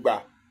bàbá rẹ̀ ò gbà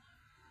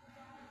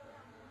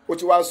ó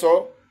ti wá ń sọ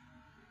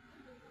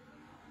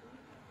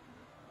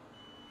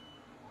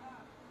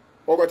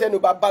ọ̀rọ̀ tẹ́nu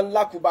bàbá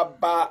ńlá kó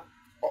bàbá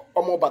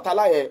ọmọ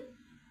Ọbàtálá yẹn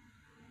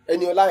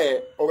Eniola yẹn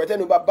ọ̀rọ̀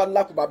tẹ́nu bàbá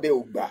ńlá kó bàbá ẹ̀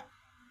ò gbà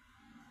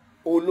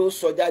ó ló ń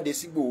sọ jáde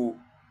sí Ìgbòho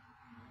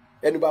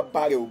ẹnu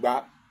bàbá rẹ̀ ò gbà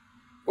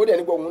ó dẹ̀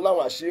nígbà òun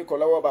láwọn àṣírí kan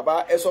lọ́wọ́ bàbá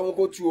ẹ sọ wọn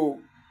kó tú o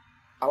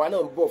àwa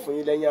náà ń bọ̀ fún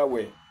yín lẹ́yìn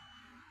àwẹ̀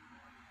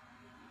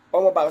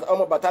ọmọ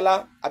Ọbàtálá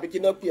àbí kí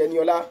náà pè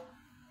Eniola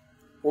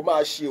ó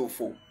máa ṣe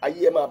òfò ayé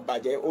ẹ máa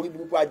bàjẹ́ orí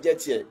burúkú ajẹ́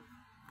tiẹ̀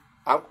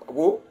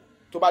wo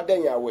tó bá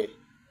dẹ̀yìn àwẹ̀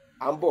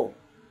à ń bọ̀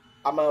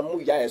a máa mú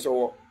ìyá ẹ̀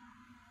sọ́wọ́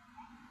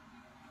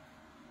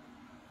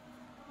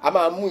a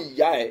máa mú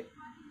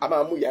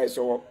ìyá ẹ̀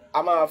sọ́wọ́ a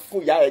máa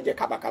fún ìyá ẹ̀ jẹ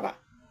kàbàkàbà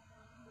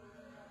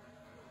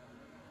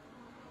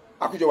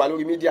àkójọ wà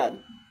lórí mídíà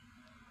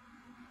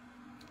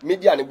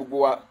ní gbogbo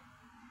wa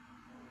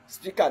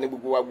spíkà ní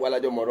gbogbo wa gbogbo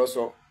alájọ mọ̀rọ̀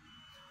sọ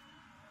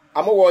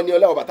àmọ́wọ́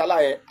Eniola Ọbàtálá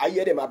yẹn ayé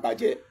ẹ̀ dẹ̀ máa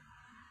bàjẹ́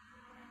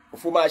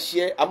òfò máa ṣe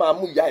é a máa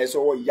mú ìyá ẹ̀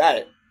sọ́wọ́ ìyá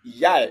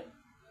ẹ̀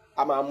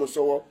a máa mú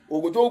sọ́wọ́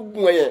ògùn tó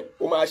gùn ẹ̀ yẹn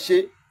ó máa ṣe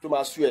tó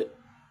máa sú ẹ̀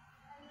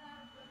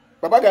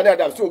bàbá Gani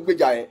Adams tó ń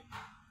gbèjà ẹ̀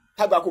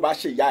tágbà kó bá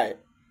ṣe ìyá ẹ̀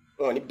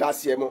wọn ní dá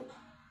sí ẹ mọ́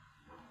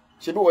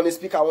ṣe bí wọn ní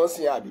spíkà wọn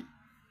sìn àbí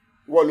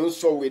wọn ló ń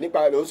sọ òwe nípa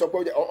ló ń sọ pé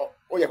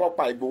ó yẹ kó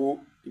pa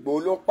Ìgbòho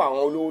ló ń pa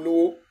àwọn olówó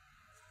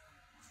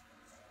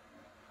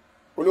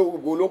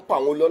Ìgbòho ló ń pa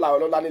àwọn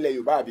ọlọ́lá nílẹ̀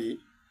Yorùbá àbí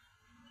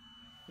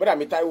bọ́dà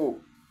mi Táíwò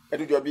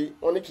Ẹdújọbí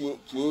wọ́n ní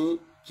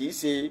kì í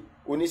ṣe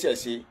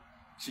oníṣẹ̀ṣe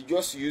she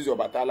just use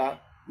Ọbàtálá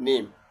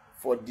name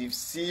for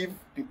deceive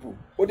people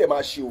ó dẹ̀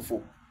máa ṣe òfò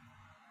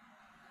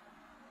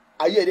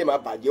ayé ẹ̀ dẹ̀ máa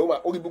bàjẹ́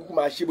orí burúkú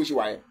máa ṣe bó ṣe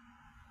wà yẹn.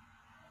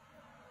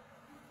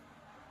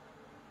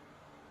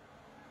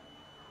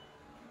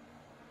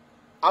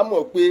 a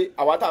mọ̀ pé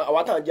àwa tá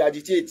à ń jẹ́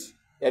agitate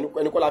ẹnu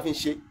kọ́ la fi ń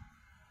ṣe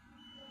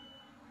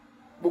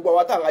gbogbo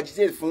àwa tá à ń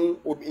agitate fún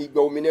ìgbà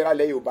òmìnira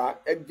ilẹ̀ Yorùbá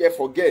ẹ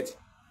forget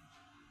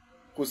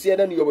kò sí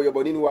ẹni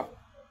yọ̀bọ̀yọ̀bọ̀ nínú wa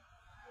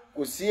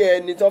kò sí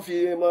ẹni tán fi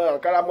mọ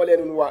àǹkárá mọ́lẹ̀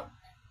nínú wa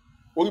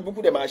orí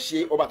burúkú dẹ̀ máa ṣe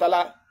Ọbàtálá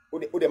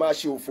ó dẹ̀ máa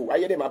ṣe òfò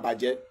ayé dẹ̀ máa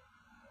bàjẹ́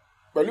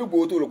pẹ̀lú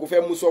Ìgbòho tó rò kó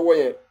fẹ́ mú sọ́wọ́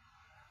yẹn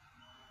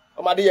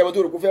ọmọ Adéyẹmọ tó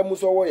rò kó fẹ́ mú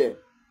sọ́wọ́ yẹn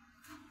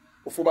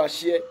òfò máa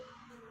ṣe ẹ́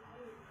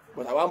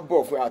bọ̀dà wa ń bọ̀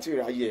fún àti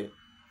ìráyè ẹ̀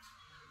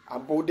à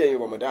ń bó dẹ̀yìn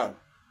Ramadan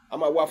a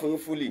máa wá fún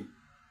yín fúlì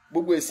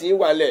gbogbo èsì yín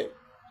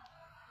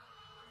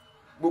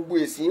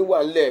wà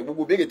ńlẹ̀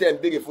gbogbo béèrè tẹ́ ń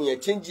béèrè fún yẹn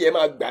chíńjì ẹ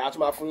máa gbà á tó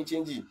máa fún yín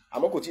chíńjì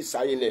àmọ́ kò tí ì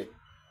sáyé lẹ̀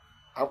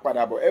à ń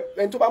padà bọ̀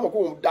ẹni tó bá mọ̀ kó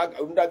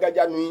òun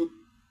dágájá nu yín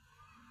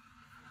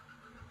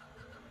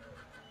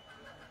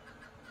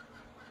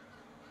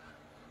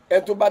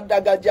ẹni tó bá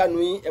dágájá nu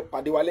yín ẹ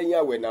pàdé wa lẹ́yìn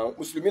àwẹ̀ náà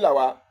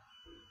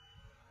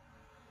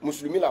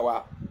mùsùlùmí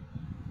làwa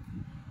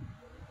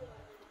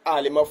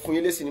a lè máa fún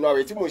yín lésì nínú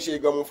àwẹ̀ tí mo ṣe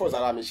gan mo fọ́ọ̀sì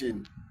ara mi ṣe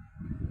ni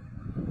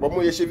bọ́ mo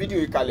yẹ ṣe fídíò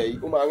ìkàlẹ̀ yìí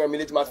ó máa rán mi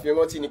létí máa fi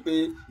rántí ni pé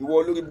ìwọ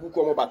olórí burúkú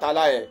ọmọ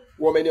Ọbàtálá yẹn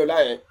ìwọ ọmọ Eniola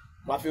yẹn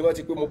máa fi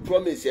rántí pé mo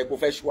promise ẹ kó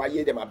fẹ́ ṣu ayé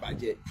dẹ̀ máa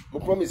bàjẹ́ mo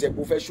promise ẹ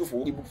kó fẹ́ ṣòfò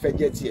orí burúkú fẹ́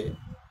jẹ́ tiẹ̀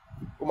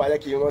ó máa yẹ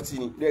kí n rántí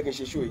ni ló yẹ kí n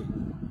ṣe ṣó yìí.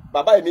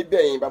 Bàbá èmi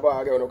bẹ̀yìn bàbá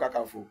Ààrẹ Ọ̀nà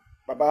Kakanfò,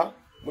 bàbá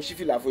mo ṣí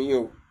fìlà fún yín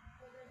o,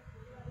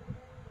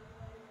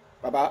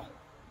 bàbá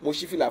mo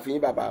ṣí fìlà fún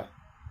yín, bàbá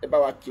ẹ bá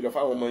wa kìlọ̀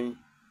fáwọn ọmọ yín,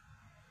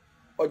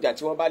 ọjà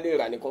tí wọ́n bá lè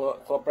rà ní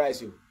kan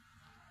price o,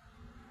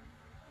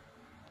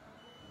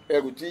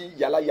 ẹrù tí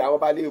yàláyà wọn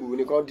bá lè rù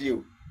ní kan dí o,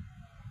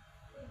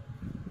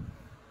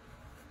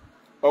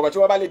 ọ̀rọ̀ tí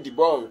wọ́n bá lè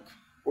debunk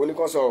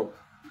oníkan sọ o,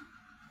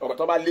 ọ̀rọ̀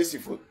tó bá lésì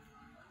fún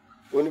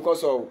oníkan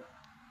sọ o.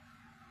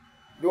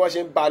 Bí wọ́n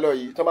ṣe ń bá lọ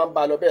yìí tó máa ń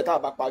bá lọ bẹ́ẹ̀ tá a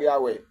bá parí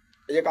àwẹ̀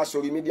ẹ jẹ́ ká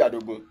sórí mídíà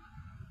dógún.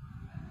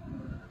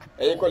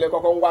 Ẹ̀yin kọ́ lẹ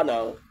kọ́kọ́ ń wà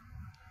náà,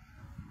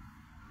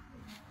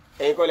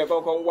 ẹ̀yin kọ́ lẹ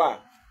kọ́kọ́ ń wà.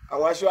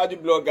 Àwọn aṣíwájú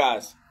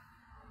bloggers,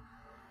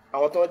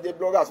 àwọn tó ń jẹ́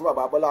bloggers fún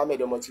bàbá Bọ́lá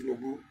Ahmed ọmọ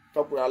Tinubu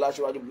tọ́kùnrin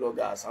aláṣíwájú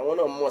bloggers, àwọn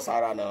náà mọ̀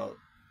sára náà.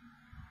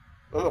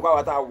 Wọ́n mọ̀ pé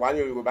àwọn tá a wà ní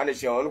Yorùbá ní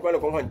ṣe àwọn oníkọ́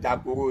nìkan hàn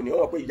jágbóró ni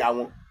wọ́n mọ̀ pé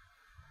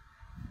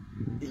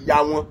ìyá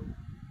wọn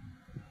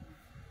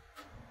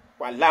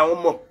wà láwọn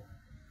mọ̀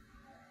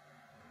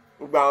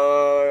gbogbo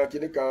àwọn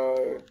kìnnì kan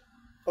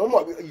wọ́n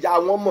mọ̀ ìyá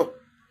wọn mọ̀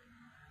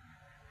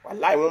wà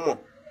láì wọ́n mọ̀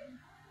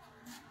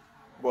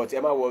bọ̀tí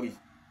ẹ má wọrí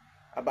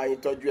abáyín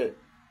tọ́jú ẹ̀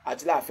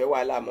àti láàfẹ́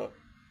wàhálà mọ́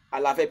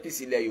aláfẹ́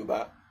pìsì ilẹ̀ Yorùbá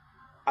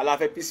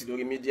aláfẹ́ pìsì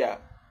lórí mídíà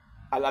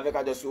aláfẹ́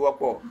kájọ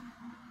sowọ́pọ̀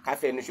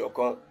káfẹ́ ẹnu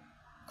ṣọ̀kan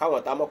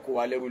káwọn tá mọ̀ kó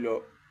wa lẹ́rú lọ.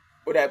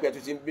 Ó dàbí pé ẹ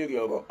tún ti ń béèrè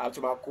ọ̀rọ̀ a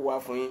tún máa kó wa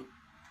fún yín.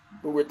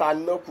 Gbogbo tá a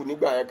ná kù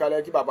nígbà yẹn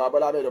kálẹ̀ kí bàbá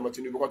Bọ́lá Ahmed ọmọ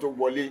Tinubu kan tó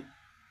wọlé,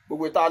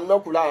 gbogbo tá a ná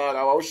kù láàrin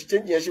ara wa ó ṣe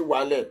change yẹn ṣì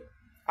wà ńlẹ̀,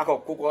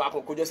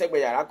 akọ̀kọ̀jọ́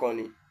sẹ́gbẹ̀ẹ́ yàrá kan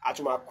ni a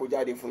tún máa kó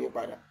jáde fún yín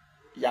padà.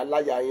 Ìyá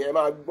láyà yẹn ẹ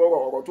máa gbọ́rọ̀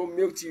ọ̀rọ̀ tó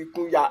mé ti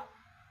kún ya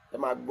ẹ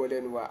máa gbọ́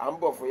lẹ́nu wa, à ń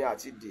bọ̀ fún yín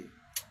àti dè.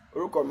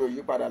 Orúkọ mi ò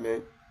yí padà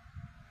mẹ́.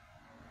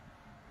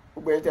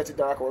 Gbogbo ẹ̀yin tẹ́ ti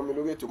darapọ̀ mọ́ mi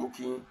lórí ètò mú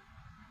kí yín,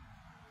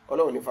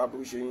 Ọlọ́run ní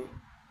faburú ṣe yín.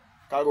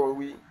 Káró ń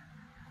wí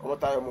ọmọ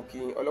Táyọ̀ mú kí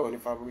yín, Ọlọ́run ní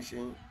faburú ṣe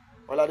yín.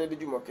 Ọládé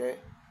Jùmọ̀kẹ́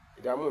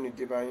ìdààmú ò ní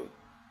dé bá yín.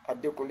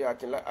 Adékúnlé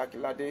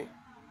Akínládé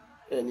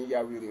ẹni ya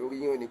wèrè orí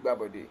yín ò ní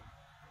gbàbọ̀dé.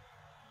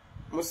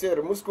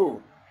 Musir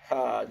Musco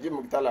Jim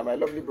Obatala my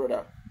lovely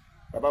brother,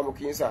 bàbá mo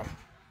kí yín sà,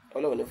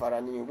 Ọlọ́run ní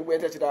fara níyìn. Gbogbo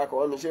ẹ̀yin tẹ́ ti darapọ̀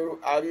mọ́ mi ṣe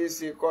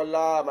Àríṣe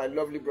Kọ́lá my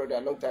lovely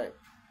brother long time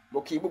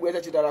mo kí gbogbo ẹ̀yin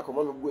tẹ́ ti darapọ̀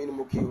mọ́ mi gbogbo ẹni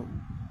mo kí o.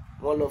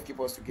 One love keep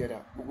us together,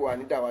 gbogbo wa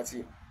ní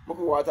dàwátì. Mo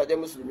kí wọ́n àtàjẹ́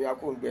mùsùlùmí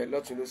akóǹgbẹ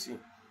lọ́tún lọ́sì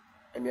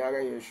ẹ̀mí ara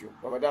ẹ̀yìn oṣù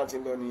Ramadan ti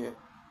ń lọ nìyẹn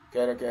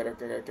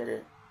kẹrẹkẹrẹ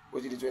ó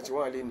ti di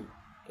 21 lẹ́nìí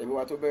ẹ̀mí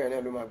wa tó bẹ̀rẹ̀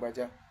náà ló máa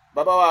gbájá.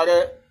 Bàbá wa rẹ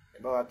ẹ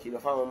bá wa kìlọ̀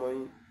fáwọn ọmọ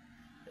yín,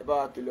 ẹ bá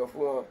wa kìlọ̀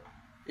fún wọn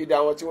ìdá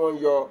wọn tí wọ́n ń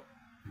yọ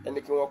ẹni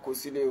kí wọ́n kó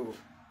sílé o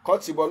kọ́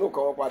ti bọ́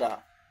nùkan wọn padà.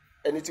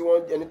 Ẹni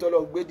tó lọ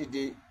ń gbé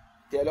dìde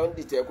tẹ lọ ń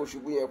dìtẹ̀ kó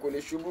ṣubú yẹn kó lè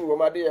ṣubú,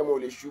 ọmọdé yẹn mo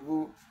lè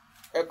ṣubú,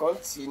 ẹ kàn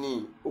tì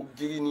ní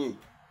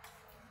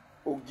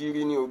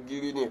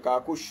ògiri ni ká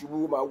kó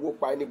ṣubú máa wó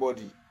pa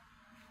anybody.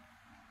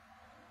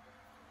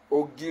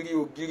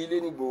 Ògiri lé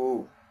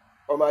nígbò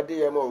ọmọdé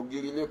yẹn mọ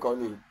ògiri lé kan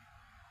ni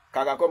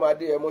kàkà kọ́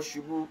ọmọdé yẹn mọ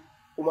ṣubú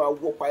ó máa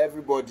wó pa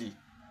everybody,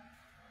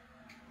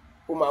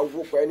 ó máa wó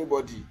pa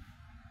anybody.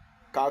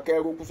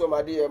 Kàkẹ́ rúkú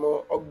sọmọdé yẹn mọ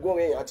ọgọ́rin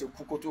èèyàn àti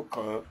kú kó tó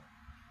kàn án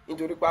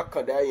nítorí pé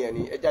àkàndá èèyàn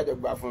ni ẹ jájọ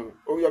gbà fún un.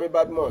 Oríyọmí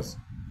Badmus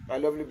my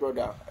lovely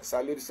brother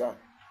salute sir,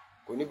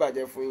 kò ní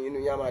bàjẹ́ fún yín, inú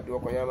yá máa dùn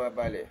ọkàn yá máa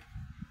balẹ̀.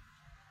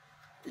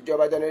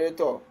 Ìjọba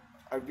generator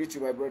I greet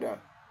you my brother,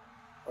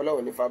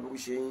 Ọlọ́run ní faburú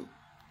ṣe yín.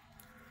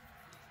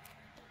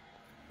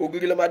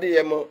 Ògiri lọ́mọdé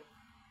yẹn mọ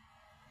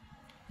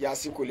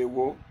Yasin kò lè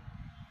wo,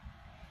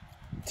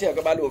 tí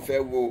ẹ̀kan bá lóun fẹ́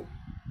wo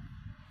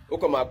ó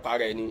kàn máa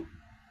parẹ́ ni,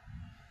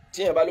 tí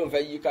ẹ̀kan bá lóun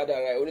fẹ́ yí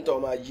kádàrá ẹ̀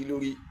onítọ̀hún máa yí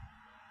lórí,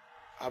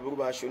 aburú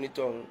máa ṣe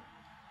onítọ̀hún.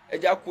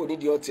 Ẹjá kúrò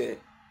nídìí ọ̀tẹ̀,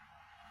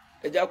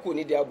 ẹjá kúrò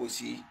nídìí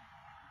àbòsí,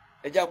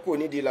 ẹjá kúrò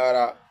nídìí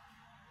lára.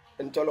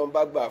 Ẹni tọ́lọ́ ń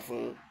bá gbà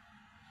fún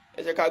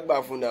ẹ jẹ́ ká gbà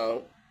fún náà.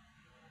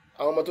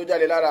 Àwọn ọmọ tó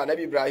jáde lára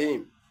Ànábì Ibrahim,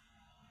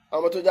 àwọn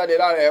ọmọ tó jáde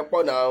lára ẹ̀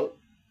pọ̀ náà,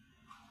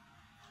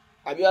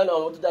 àbí àwọn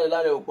ọmọ tó jáde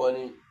lára ẹ̀ ò pọ̀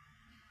ni.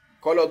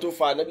 Kọ́lọ́ tó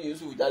fa Ànábì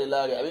Yusuf jáde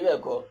lára ẹ̀ àbí bẹ́ẹ̀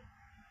kọ́,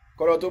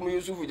 kọ́lọ́ tó mú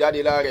Yusuf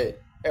jáde lára ẹ̀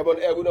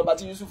ẹ̀rù nọmba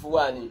tí Yusuf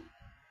wà ní.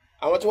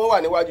 Àwọn tí wọ́n wà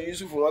níwájú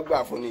Yusuf wọ́n gbà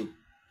fún ni,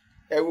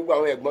 ẹ̀rù gbogbo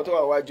àwọn ẹ̀gbọ́n tó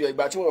wà wájú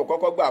ẹgbà tí wọ́n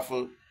kọ́kọ́ gbà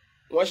fún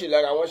wọ́n sì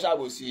lára wọn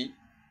ṣàbòsí,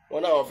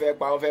 wọn náà wọ́n fẹ́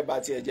pa wọ́n fẹ́ bà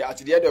tiẹ̀ jẹ́,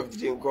 àti the end of the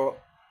day ńkọ́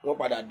wọ́n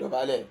padà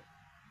dọ̀bálẹ̀,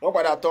 wọ́n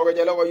padà tọrọ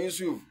jẹ lọ́wọ́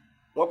Yusuf,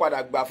 wọ́n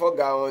padà gbà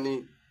fọ́gà wọn ni.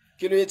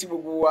 Kí ló yẹ tí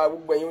gbogbo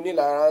ẹ̀yin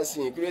onílára ń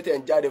sìn, kí ló tẹ̀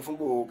ń jáde fún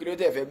gbòó, kí ló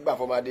tẹ̀ fẹ́ gbà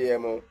fọmọdé ẹ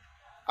mọ́.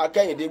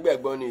 Akẹ́yìndé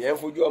gbẹ̀gbọ́n ni ẹ̀ ń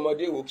fojú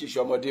ọmọdé wò kì í ṣe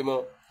ọmọdé mọ́.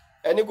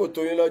 Ẹni kò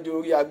tóyún lọ́jọ́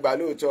orí àgbà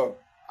lóòótọ́,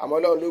 àmọ́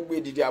Ọlọ́run ló gbé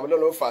dìde, àmọ́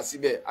Ọlọ́run ló fà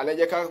síbẹ̀. Alẹ́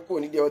jẹ́ ká kó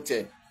nídìí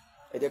ọ̀tẹ̀,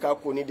 ẹ jẹ́ ká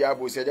kó nídìí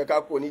àbòsí, ẹ jẹ́ ká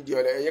kó nídìí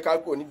ọ̀lẹ, ẹ jẹ́ ká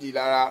kó nídìí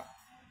lára,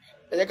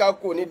 ẹ jẹ́ ká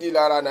kó nídìí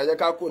lára náà, ẹ jẹ́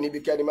ká kó níbi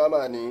kẹ́ni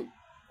máma ní.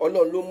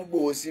 Ọlọ́run ló mú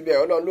gbòó síbẹ̀,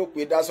 Ọlọ́run ló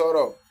pè dá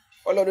sọ̀rọ̀,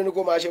 Ọlọ́run ló ní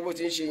kó máa ṣe bó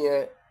ti ń ṣe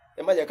yẹn.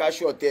 Ẹ má jẹ́ ká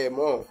ṣọ̀tẹ̀ ẹ̀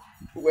mọ́.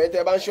 Gbogbo ẹni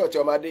tẹ́ bá ń ṣọ̀tẹ̀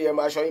ọmọdé yẹn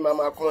máa ṣọ yín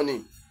máa kán ni.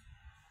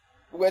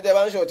 Gbogbo ẹni tẹ́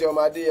bá ń ṣọ̀tẹ̀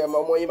ọmọdé yẹn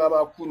ọmọ yín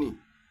máa kú ni.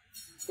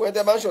 Gbogbo ẹni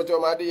tẹ́ bá ń ṣọ̀tẹ̀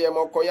ọmọdé yẹn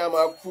ọkọ yín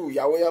máa kú,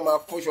 ìyàwó yín máa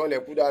kó ṣọlẹ̀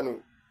kú dànù.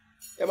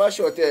 Ẹ má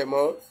ṣọ̀tẹ̀ ẹ̀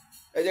mọ́.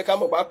 Ẹ jẹ́ ká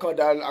mọ̀ pé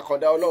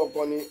àkàndá Ọlọ́run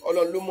kan ni,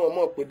 Ọlọ́run ló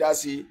mọ̀ pé dá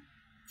sí,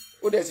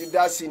 ó dẹ̀ ti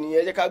dá sí ni.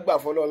 Ẹ jẹ́ ká gbà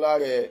fọ́lọ́run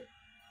lára ẹ̀,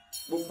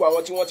 gbogbo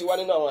àwọn tí wọ́n ti wá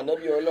nínú àwọn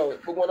ànábì Ọlọ́run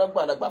gbogbo wọn náà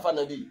gbàdàgbà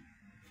fànábì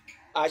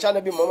àṣà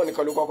ànábì Muhammad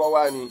nìkan ló kọ́kọ́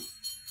wá ni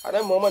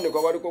ànábì Muhammad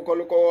nìkan ló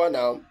kọ́kọ́ wá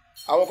náà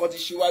àwọn kan ti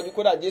ṣíwájú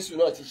kódà Jésù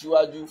náà ti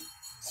ṣíwájú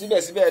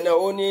síbẹ̀síbẹ̀ náà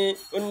ó ní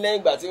lẹ́yìn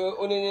ìgbà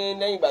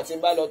tí ń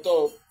bá lọ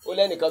tán ó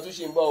lẹ́nìkan tún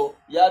ṣì ń bọ̀ o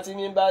ìyá tí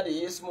mi ń bá dé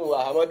yéṣmù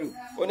Ahmadu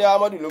ó ní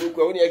Ahmadu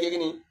lórúkọ ó ní ẹgbẹ́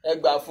kíni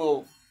ẹgbà fún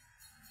o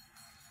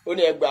ó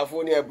ní ẹgbà fún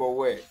ó ní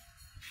ẹbọ̀wọ̀ ẹ̀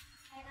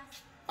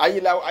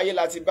ayé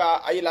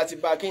láti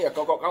bá kéèyàn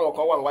káwọn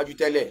kan wà níwájú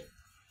tẹ́lẹ̀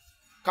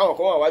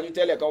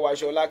kan wọ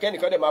aṣọ ọlá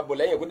kẹ́nìkan dẹ̀ máa bọ̀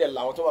lẹ́yìn kó dẹ̀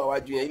làwọn tó wà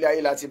níwájú yẹn ilé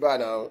ayé láti bá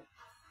náà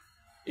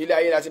ilé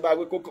ayé láti bá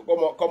pé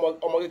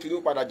ọmọ kékeré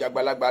ó padà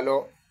jàgbàlagbà lọ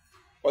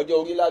ọjọ́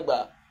orí lágbà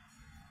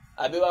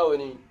àbí báwo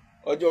ni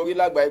ọjọ́ orí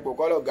lágbà ipò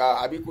kọ́ lọ̀gá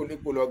àbí kò lè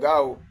pò lọ̀gá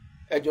o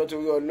ẹjọ́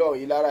torí Ọlọ́run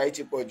yìí lára yìí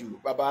ti pọ̀ jù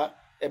bàbá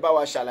ẹ bá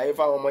wa ṣàlàyé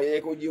fáwọn ọmọ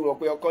yẹn kó jí wọn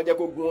pé ọkàn jẹ́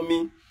kó gun omi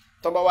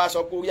tó bá wá sọ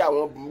pé orí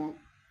àwọn burú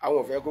àwọn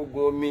ò fẹ́ kó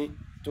gun omi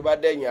tó bá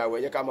dẹ̀yìn àwẹ̀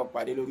ẹ jẹ́ ká mọ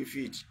pàdé lórí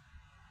feed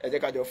ẹ jẹ́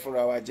ká jọ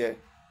fúnra wa jẹ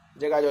ẹ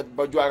jẹ́ ká jọ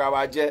bọ́jú ara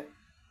wa jẹ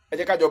ẹ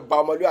jẹ́ ká jọ ba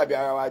ọmọlúwàbí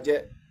ara wa jẹ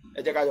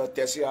ẹ jẹ́ ká jọ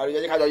tẹ̀sí ara ẹ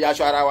jẹ́ ká jọ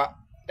yaṣọ ara wa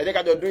ẹ jẹ́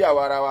ká jọ dúyàwó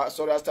ara wa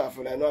sọ́dọ̀ staff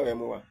fúnra inú àwẹ̀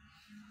mu wa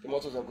kí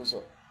wọ́n tó sọ kó sọ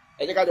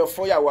ẹ jẹ́ ká jọ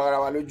fọ́yàwó ara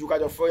wa lójú ká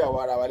jọ fọ́yàwó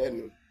ara wa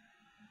lẹ́nu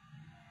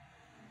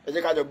ẹ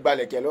jẹ́ ká jọ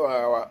gbalẹ̀kẹ̀ lọ́wọ́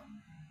ara wa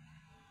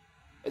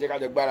ẹ jẹ́ ká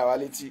jọ gbára wa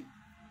létí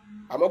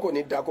àmọ́ kò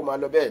ní da kó máa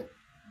lọ bẹ́ẹ̀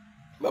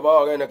bàbá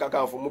ọ̀rẹ́ ẹ̀nà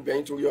kankan fún mú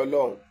bẹ̀yìn torí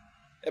Ọlọ́run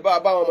ẹ bá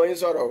bá àwọn ọmọ yín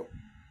sọ̀rọ̀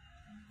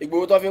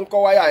Ìgbòho tó fi ń kọ́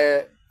wáyà yẹn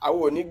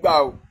àwọn ò ní gbà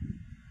o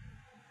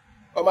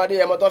ọmọdé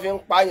yẹmọ tó fi ń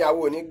pààyàn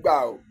àwọn ò ní gbà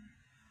o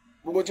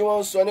gbogbo tí wọ́n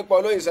ń sọ nípa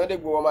olóyè Sunday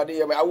Igboho ọmọdé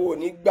yẹmọ àwọn ò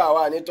ní gbà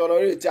wà ní tọ́nà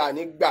orí tí a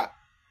ní gbà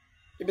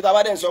ibi tá a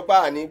bá dẹ̀ ń sọ pé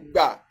à ní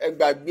gbà ẹ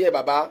gbàgbé ẹ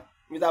bàbá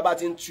ibi tá a bá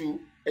ti ń tu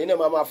ẹ̀yin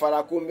náà máa fara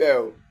kó ń bẹ̀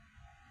o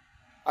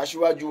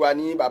aṣíwájú wa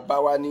ní bàbá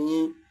wa ní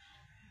yín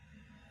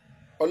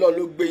Ọlọ́run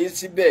ló gbé yín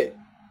síbẹ̀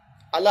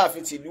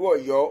Aláàfin tìlú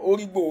Ọ̀yọ́ ó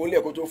rí Ìgbòho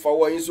ńlẹ̀ kó tó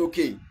fọwọ́ yín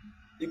sókè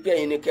wípé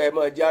ẹ̀yin ni kẹ́ ẹ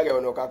máa jẹ́ Ààrẹ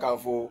Ọ̀nà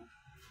Kakanfò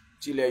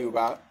tilẹ̀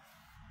Yorùbá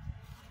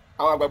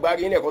àwọn àgbààgbà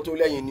rí ilẹ̀ kan tó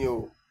lẹ́yìn ni o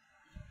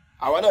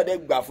àwa náà dẹ̀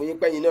gbà fún yín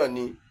pẹ́yìn náà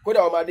ni kódà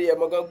ọmọdé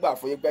yẹmọ gan gbà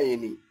fún yín pẹ́yìn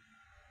ni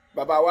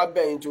bàbá wa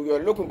bẹ̀yìn torí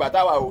ọlọ́kùn gbà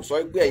táwa ò sọ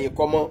pé ẹ̀yin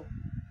kọ́ mọ́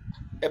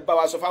ẹ bá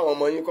wa sọ fáwọn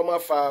ọmọ yín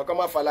kọ́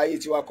má fa láyé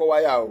tiwa kọ́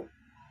wáyà o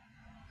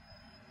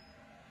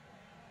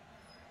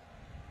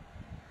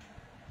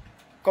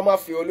kọ́ má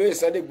fi olóyè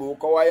Sunday Igboho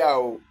kọ́ wáyà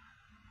o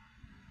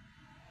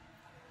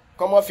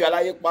kọ́ má fi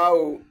aláyé pa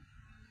o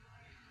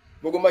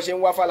gbogbo bá ṣe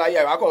ń wá fàlàyé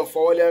àwọn akọ̀ ń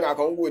fọwọ́ lẹ́rìn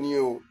akọ̀ ń wò ní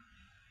o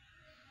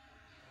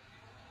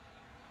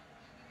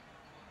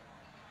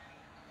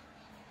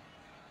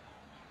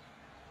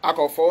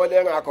akọ̀ fọwọ́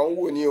lẹ́rìn akọ̀ ń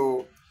wò ní o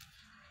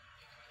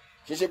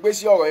kì í ṣe pé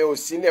sí ọ̀rọ̀ yẹn ò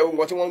sílẹ̀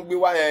ogun tí wọ́n ń gbé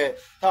wá yẹn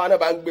táwọn náà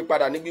bá ń gbé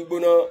padà ní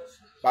gbígbóná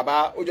bàbá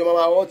ó jọ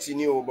máa wọ́n tì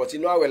ní o bọ̀ tí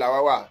inú àwẹ̀ làwa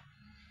wà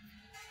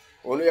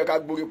òun ló yẹ ká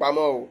gbórí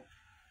pamọ́ o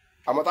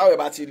àmọ́ táwẹ̀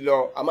bá ti lọ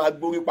a máa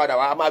gbórí padà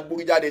wá a máa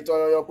gbórí jáde tán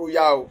yan kó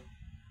yá o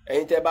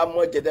ẹ̀yin tẹ́ bá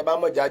mọ̀ jẹ tẹ́ bá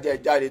mọ̀ jáde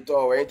jáde tán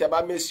o ẹ̀yin tẹ́ bá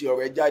mèsì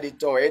ọ̀rọ̀ jáde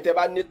tán o ẹ̀yin tẹ́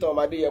bá nítàn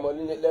ọmọdé yẹmọ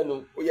lẹ́nu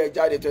ó yẹ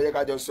jáde tán yẹ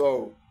ká jọ sọ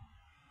o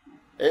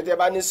ẹ̀yin tẹ́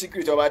bá ní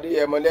secret ọmọdé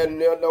yẹmọ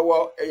lẹ́nu lọ́wọ́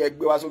ẹ yẹ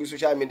gbé wá sórí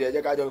social media ẹ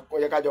jẹ́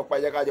ká jọ pa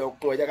ẹ jẹ́ ká jọ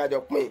kún ẹ jẹ́ ká jọ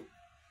pín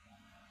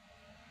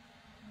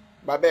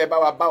bàbá ẹ bá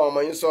wa bá àwọn ọmọ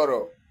yín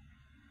sọ̀rọ̀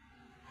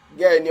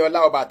gẹ́ Eniola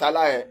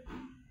Obatala yẹn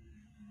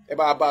ẹ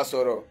bá wa bá a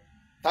sọ̀rọ̀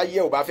táyé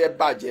ò bá fẹ́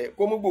bàjẹ́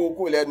kó mú Igboho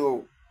kúrò lẹ́nu o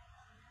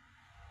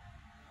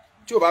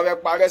tí ò bá fẹ́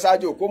parẹ́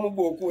ṣáájú kó mú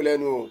Igboho kúrò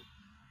lẹ́nu o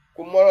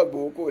kó mọ́rọ̀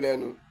Igboho kúrò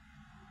lẹ́nu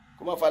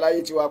kó má faláyé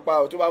tiwa pa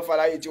o tó bá ń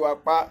faláyé tiwa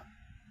pa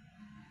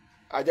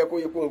àjẹ́ kó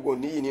yẹ kó ń gò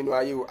níyì nínú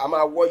ayé o a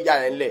máa wọ́ ìyá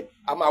ẹ̀ ńlẹ̀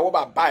a máa wọ́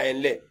bàbá ẹ̀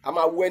ńlẹ̀ a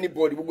máa wọ́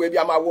anybody gbogbo ẹbí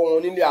a máa wọ́ wọn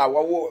nílé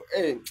àwọ̀wọ́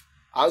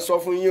à ń sọ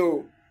fún yín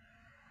o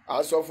à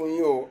ń sọ fún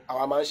yín o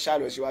àwa máa ń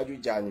ṣàlọ̀ síwájú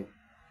ìjà ni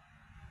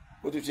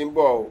ó tún ti ń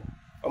bọ̀ o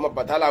ọmọ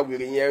Obatala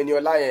wèrè yẹn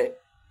Eniola yẹn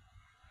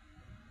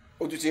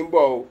ó tún ti ń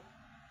bọ̀ o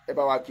ẹ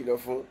bá wa kìlọ̀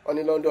fún ọ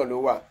ní London ló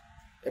wà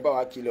ẹ bá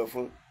wa kìlọ̀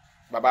fún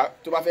bàbá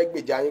tó bá fẹ́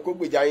gbèjà yín kó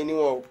gbèjà yín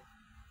níwọ̀n o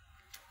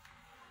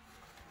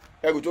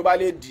ẹrù tó bá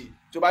lè dì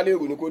tó bá lè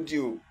rù ní kó dì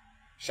o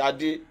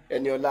Ṣadé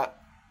Eniola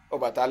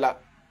Obatala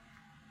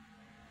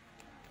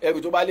ẹrù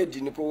tó bá lè dì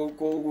ní kó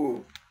rù o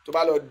tó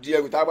bá lọ di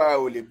ẹrù tábàrà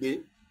ò lè gbé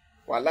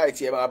wàhálà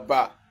ìtì ẹ máa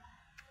bà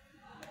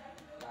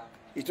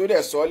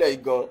ìtòdẹ̀ sọ́ọ́lẹ̀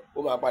igan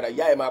ó máa padà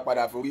yá ẹ máa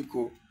padà forí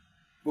ko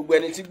gbogbo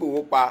ẹni tí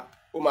Igboho pa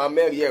ó máa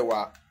mẹ́rìí ẹ̀ wá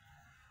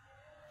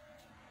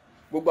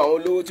gbogbo àwọn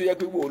olówó tó yẹ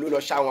pé Igboho ló lọ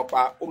ṣá wọn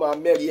pa ó máa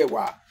mẹ́rìí ẹ̀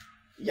wá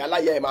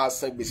ìyáláyà ẹ̀ máa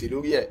san gbèsè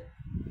lórí ẹ̀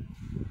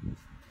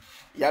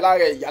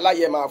ìyáláyà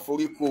ẹ̀ máa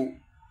forí ko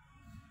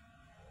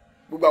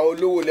gbogbo àwọn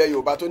olówó ilẹ̀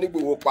Yorùbá tó ní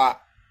Igboho pa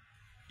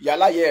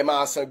ìyáláyà ẹ̀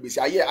máa san gbèsè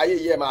ayé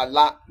yẹ máa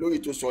lá lórí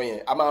tó sọ yẹn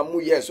a máa mú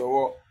yẹ ẹ̀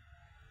sọ́wọ́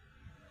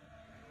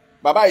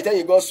bàbá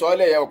ìtẹ́yìn gan sọ ọ́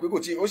lẹ̀ yẹn ò pé kò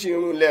tí ó sì ń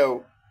rún lẹ̀ o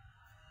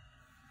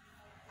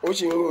ó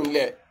sì ń rún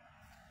lẹ̀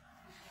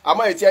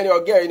àmọ́ ìtí ẹni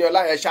ọgẹ́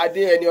Eniola yẹn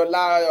Ṣadé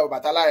Eniola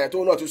Obatala yẹn tó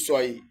náà tún sọ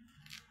yìí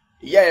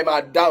ìyá ẹ̀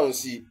máa dáhùn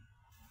sí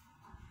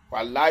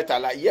wàláhì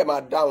tàlá ìyá ẹ̀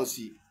máa dáhùn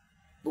sí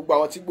gbogbo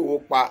àwọn tí Igboho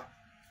pa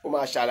ó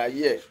máa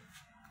ṣàlàyé ẹ̀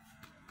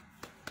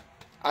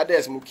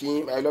Ades Mukin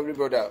my lovely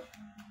brother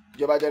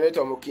ìjọba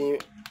generator Mukin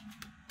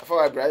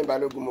afọwọ́ Ibrahim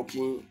Balógun mo kí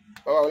yín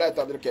bàbá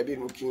Ọláìtàn Abdul Kabir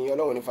mo kí yín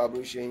Ọlọ́run ní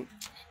faburú ṣe yín.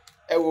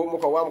 Ẹ wo mo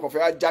kàn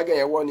fẹ́ wá jágẹ̀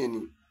yẹn wọ́ nìní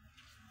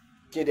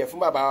kí n dẹ̀ fún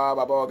bàbá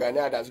Gani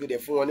Adams kí n dẹ̀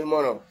fún wọn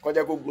nímọ̀ràn kó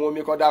jẹ́ kó gun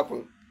omi kó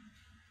dákun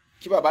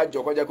kí bàbá jọ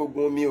kó jẹ́ kó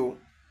gun omi o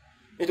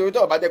nítorí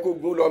tó bá jẹ́ kó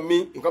gun lọ mí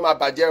nǹkan máa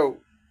bàjẹ́ o.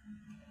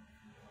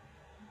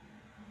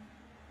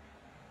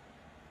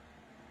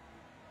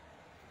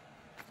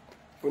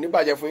 kò ní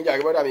bàjẹ́ fún yín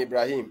jàre bọ́dà mi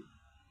Ibrahim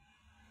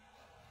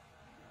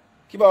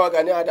kí bàbá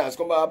Gani Adams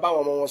kó bá wọn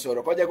ọmọ wọn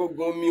sọ̀rọ̀ kó jẹ́ kó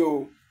gun omi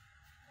o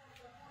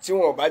tí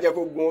wọn ò bá jẹ́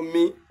kó gun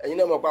omi ẹ̀yin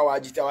náà mọ̀ pa àwọn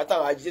àjìtì àwọn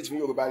táwọn àjìtì fún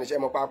Yorùbá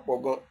níṣẹ́ mọ̀ pa pọ̀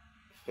gan.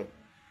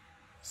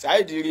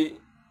 Ṣáìdì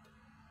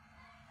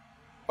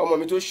ọmọ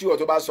mi tó ṣíwọ̀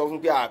tó bá sọ fún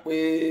pé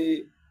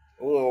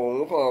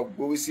òun kàn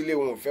gbowó sílé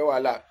òun ò fẹ́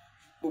wàhálà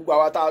gbogbo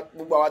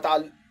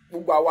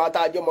àwa tá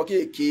a jẹ́ ọmọ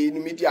kéèké ní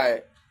mídíà ẹ̀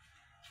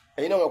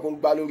ẹ̀yin náà mọ̀ pé ń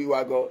gbá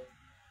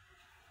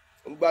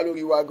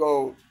lórí wa gan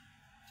o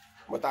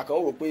mọ̀tà kan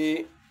wò pé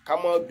ká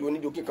mọ́ dùn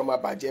onídòkì kan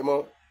máa bàjẹ́ mọ́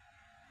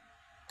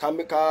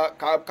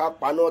ká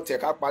paná tẹ̀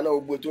ká paná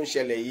gbogbo tó ń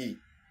ṣẹlẹ̀ yìí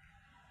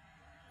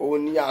òun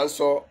ni à ń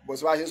sọ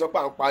bọ̀sí bá ṣe ń sọ pé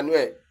à ń panú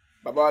ẹ̀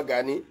bàbá wa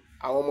Gani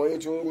àwọn ọmọ yẹn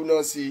tún ń rú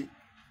náà sí i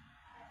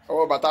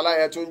ọwọ́ Ọbàtálá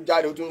yẹn tún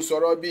jáde ó tún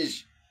sọ̀rọ̀ bíṣ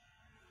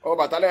ọwọ́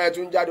Ọbàtálá yẹn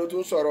tún jáde ó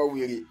tún sọ̀rọ̀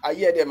wèrè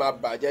ayé ẹ̀dẹ̀ máa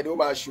bàjẹ́ ó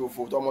máa ṣe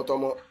òfò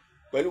tọmọtọmọ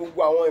pẹ̀lú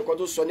gbogbo àwọn nǹkan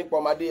tó sọ nípa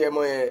ọmọdé yẹn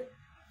mọ́ yẹn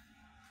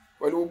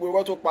pẹ̀lú gbogbo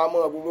nǹkan tó pa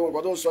mọ́ gbogbo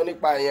nǹkan tó sọ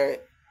nípa yẹn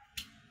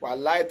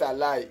wàláì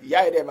tàláì ìyá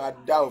ẹ̀dẹ̀ máa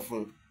dáhùn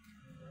fún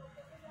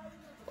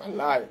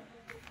wàláì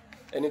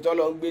ẹni tó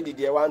lọ ń gbé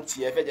dìde ẹ wá ń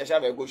tiẹ̀ fẹ́ jẹ́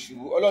sáfẹ́ kó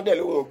ṣubú ọlọ́dẹ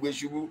ló ń gbé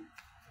ṣubú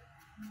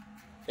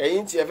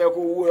ẹ̀yin tiẹ̀ fẹ́ kó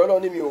wó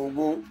ọlọ́run ní mi ò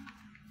wó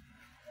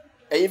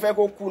ẹ̀yin fẹ́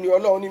kó kú ni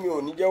ọlọ́run ní mi ò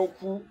ní jẹ́ ó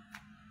kú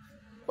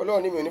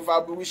ọlọ́run ní mi ò ní fa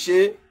burú ṣe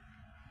é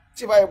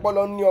tí báyìí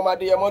pọ́lọ́ ní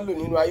ọmọdé yẹn mọ́ lò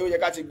nínú ayé ó yẹ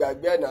ká ti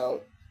gbàgbé ẹ̀ náà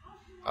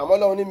àmọ́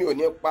ọlọ́run ní mi ò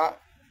ní pa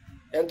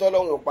ẹni tó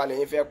ọlọ́run ò pa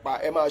lẹ́yìn fẹ́ pa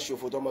ẹ máa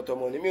ṣòfò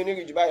tọmọtọmọ ní mi ò ní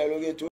rí jù báyìí lórí ètò.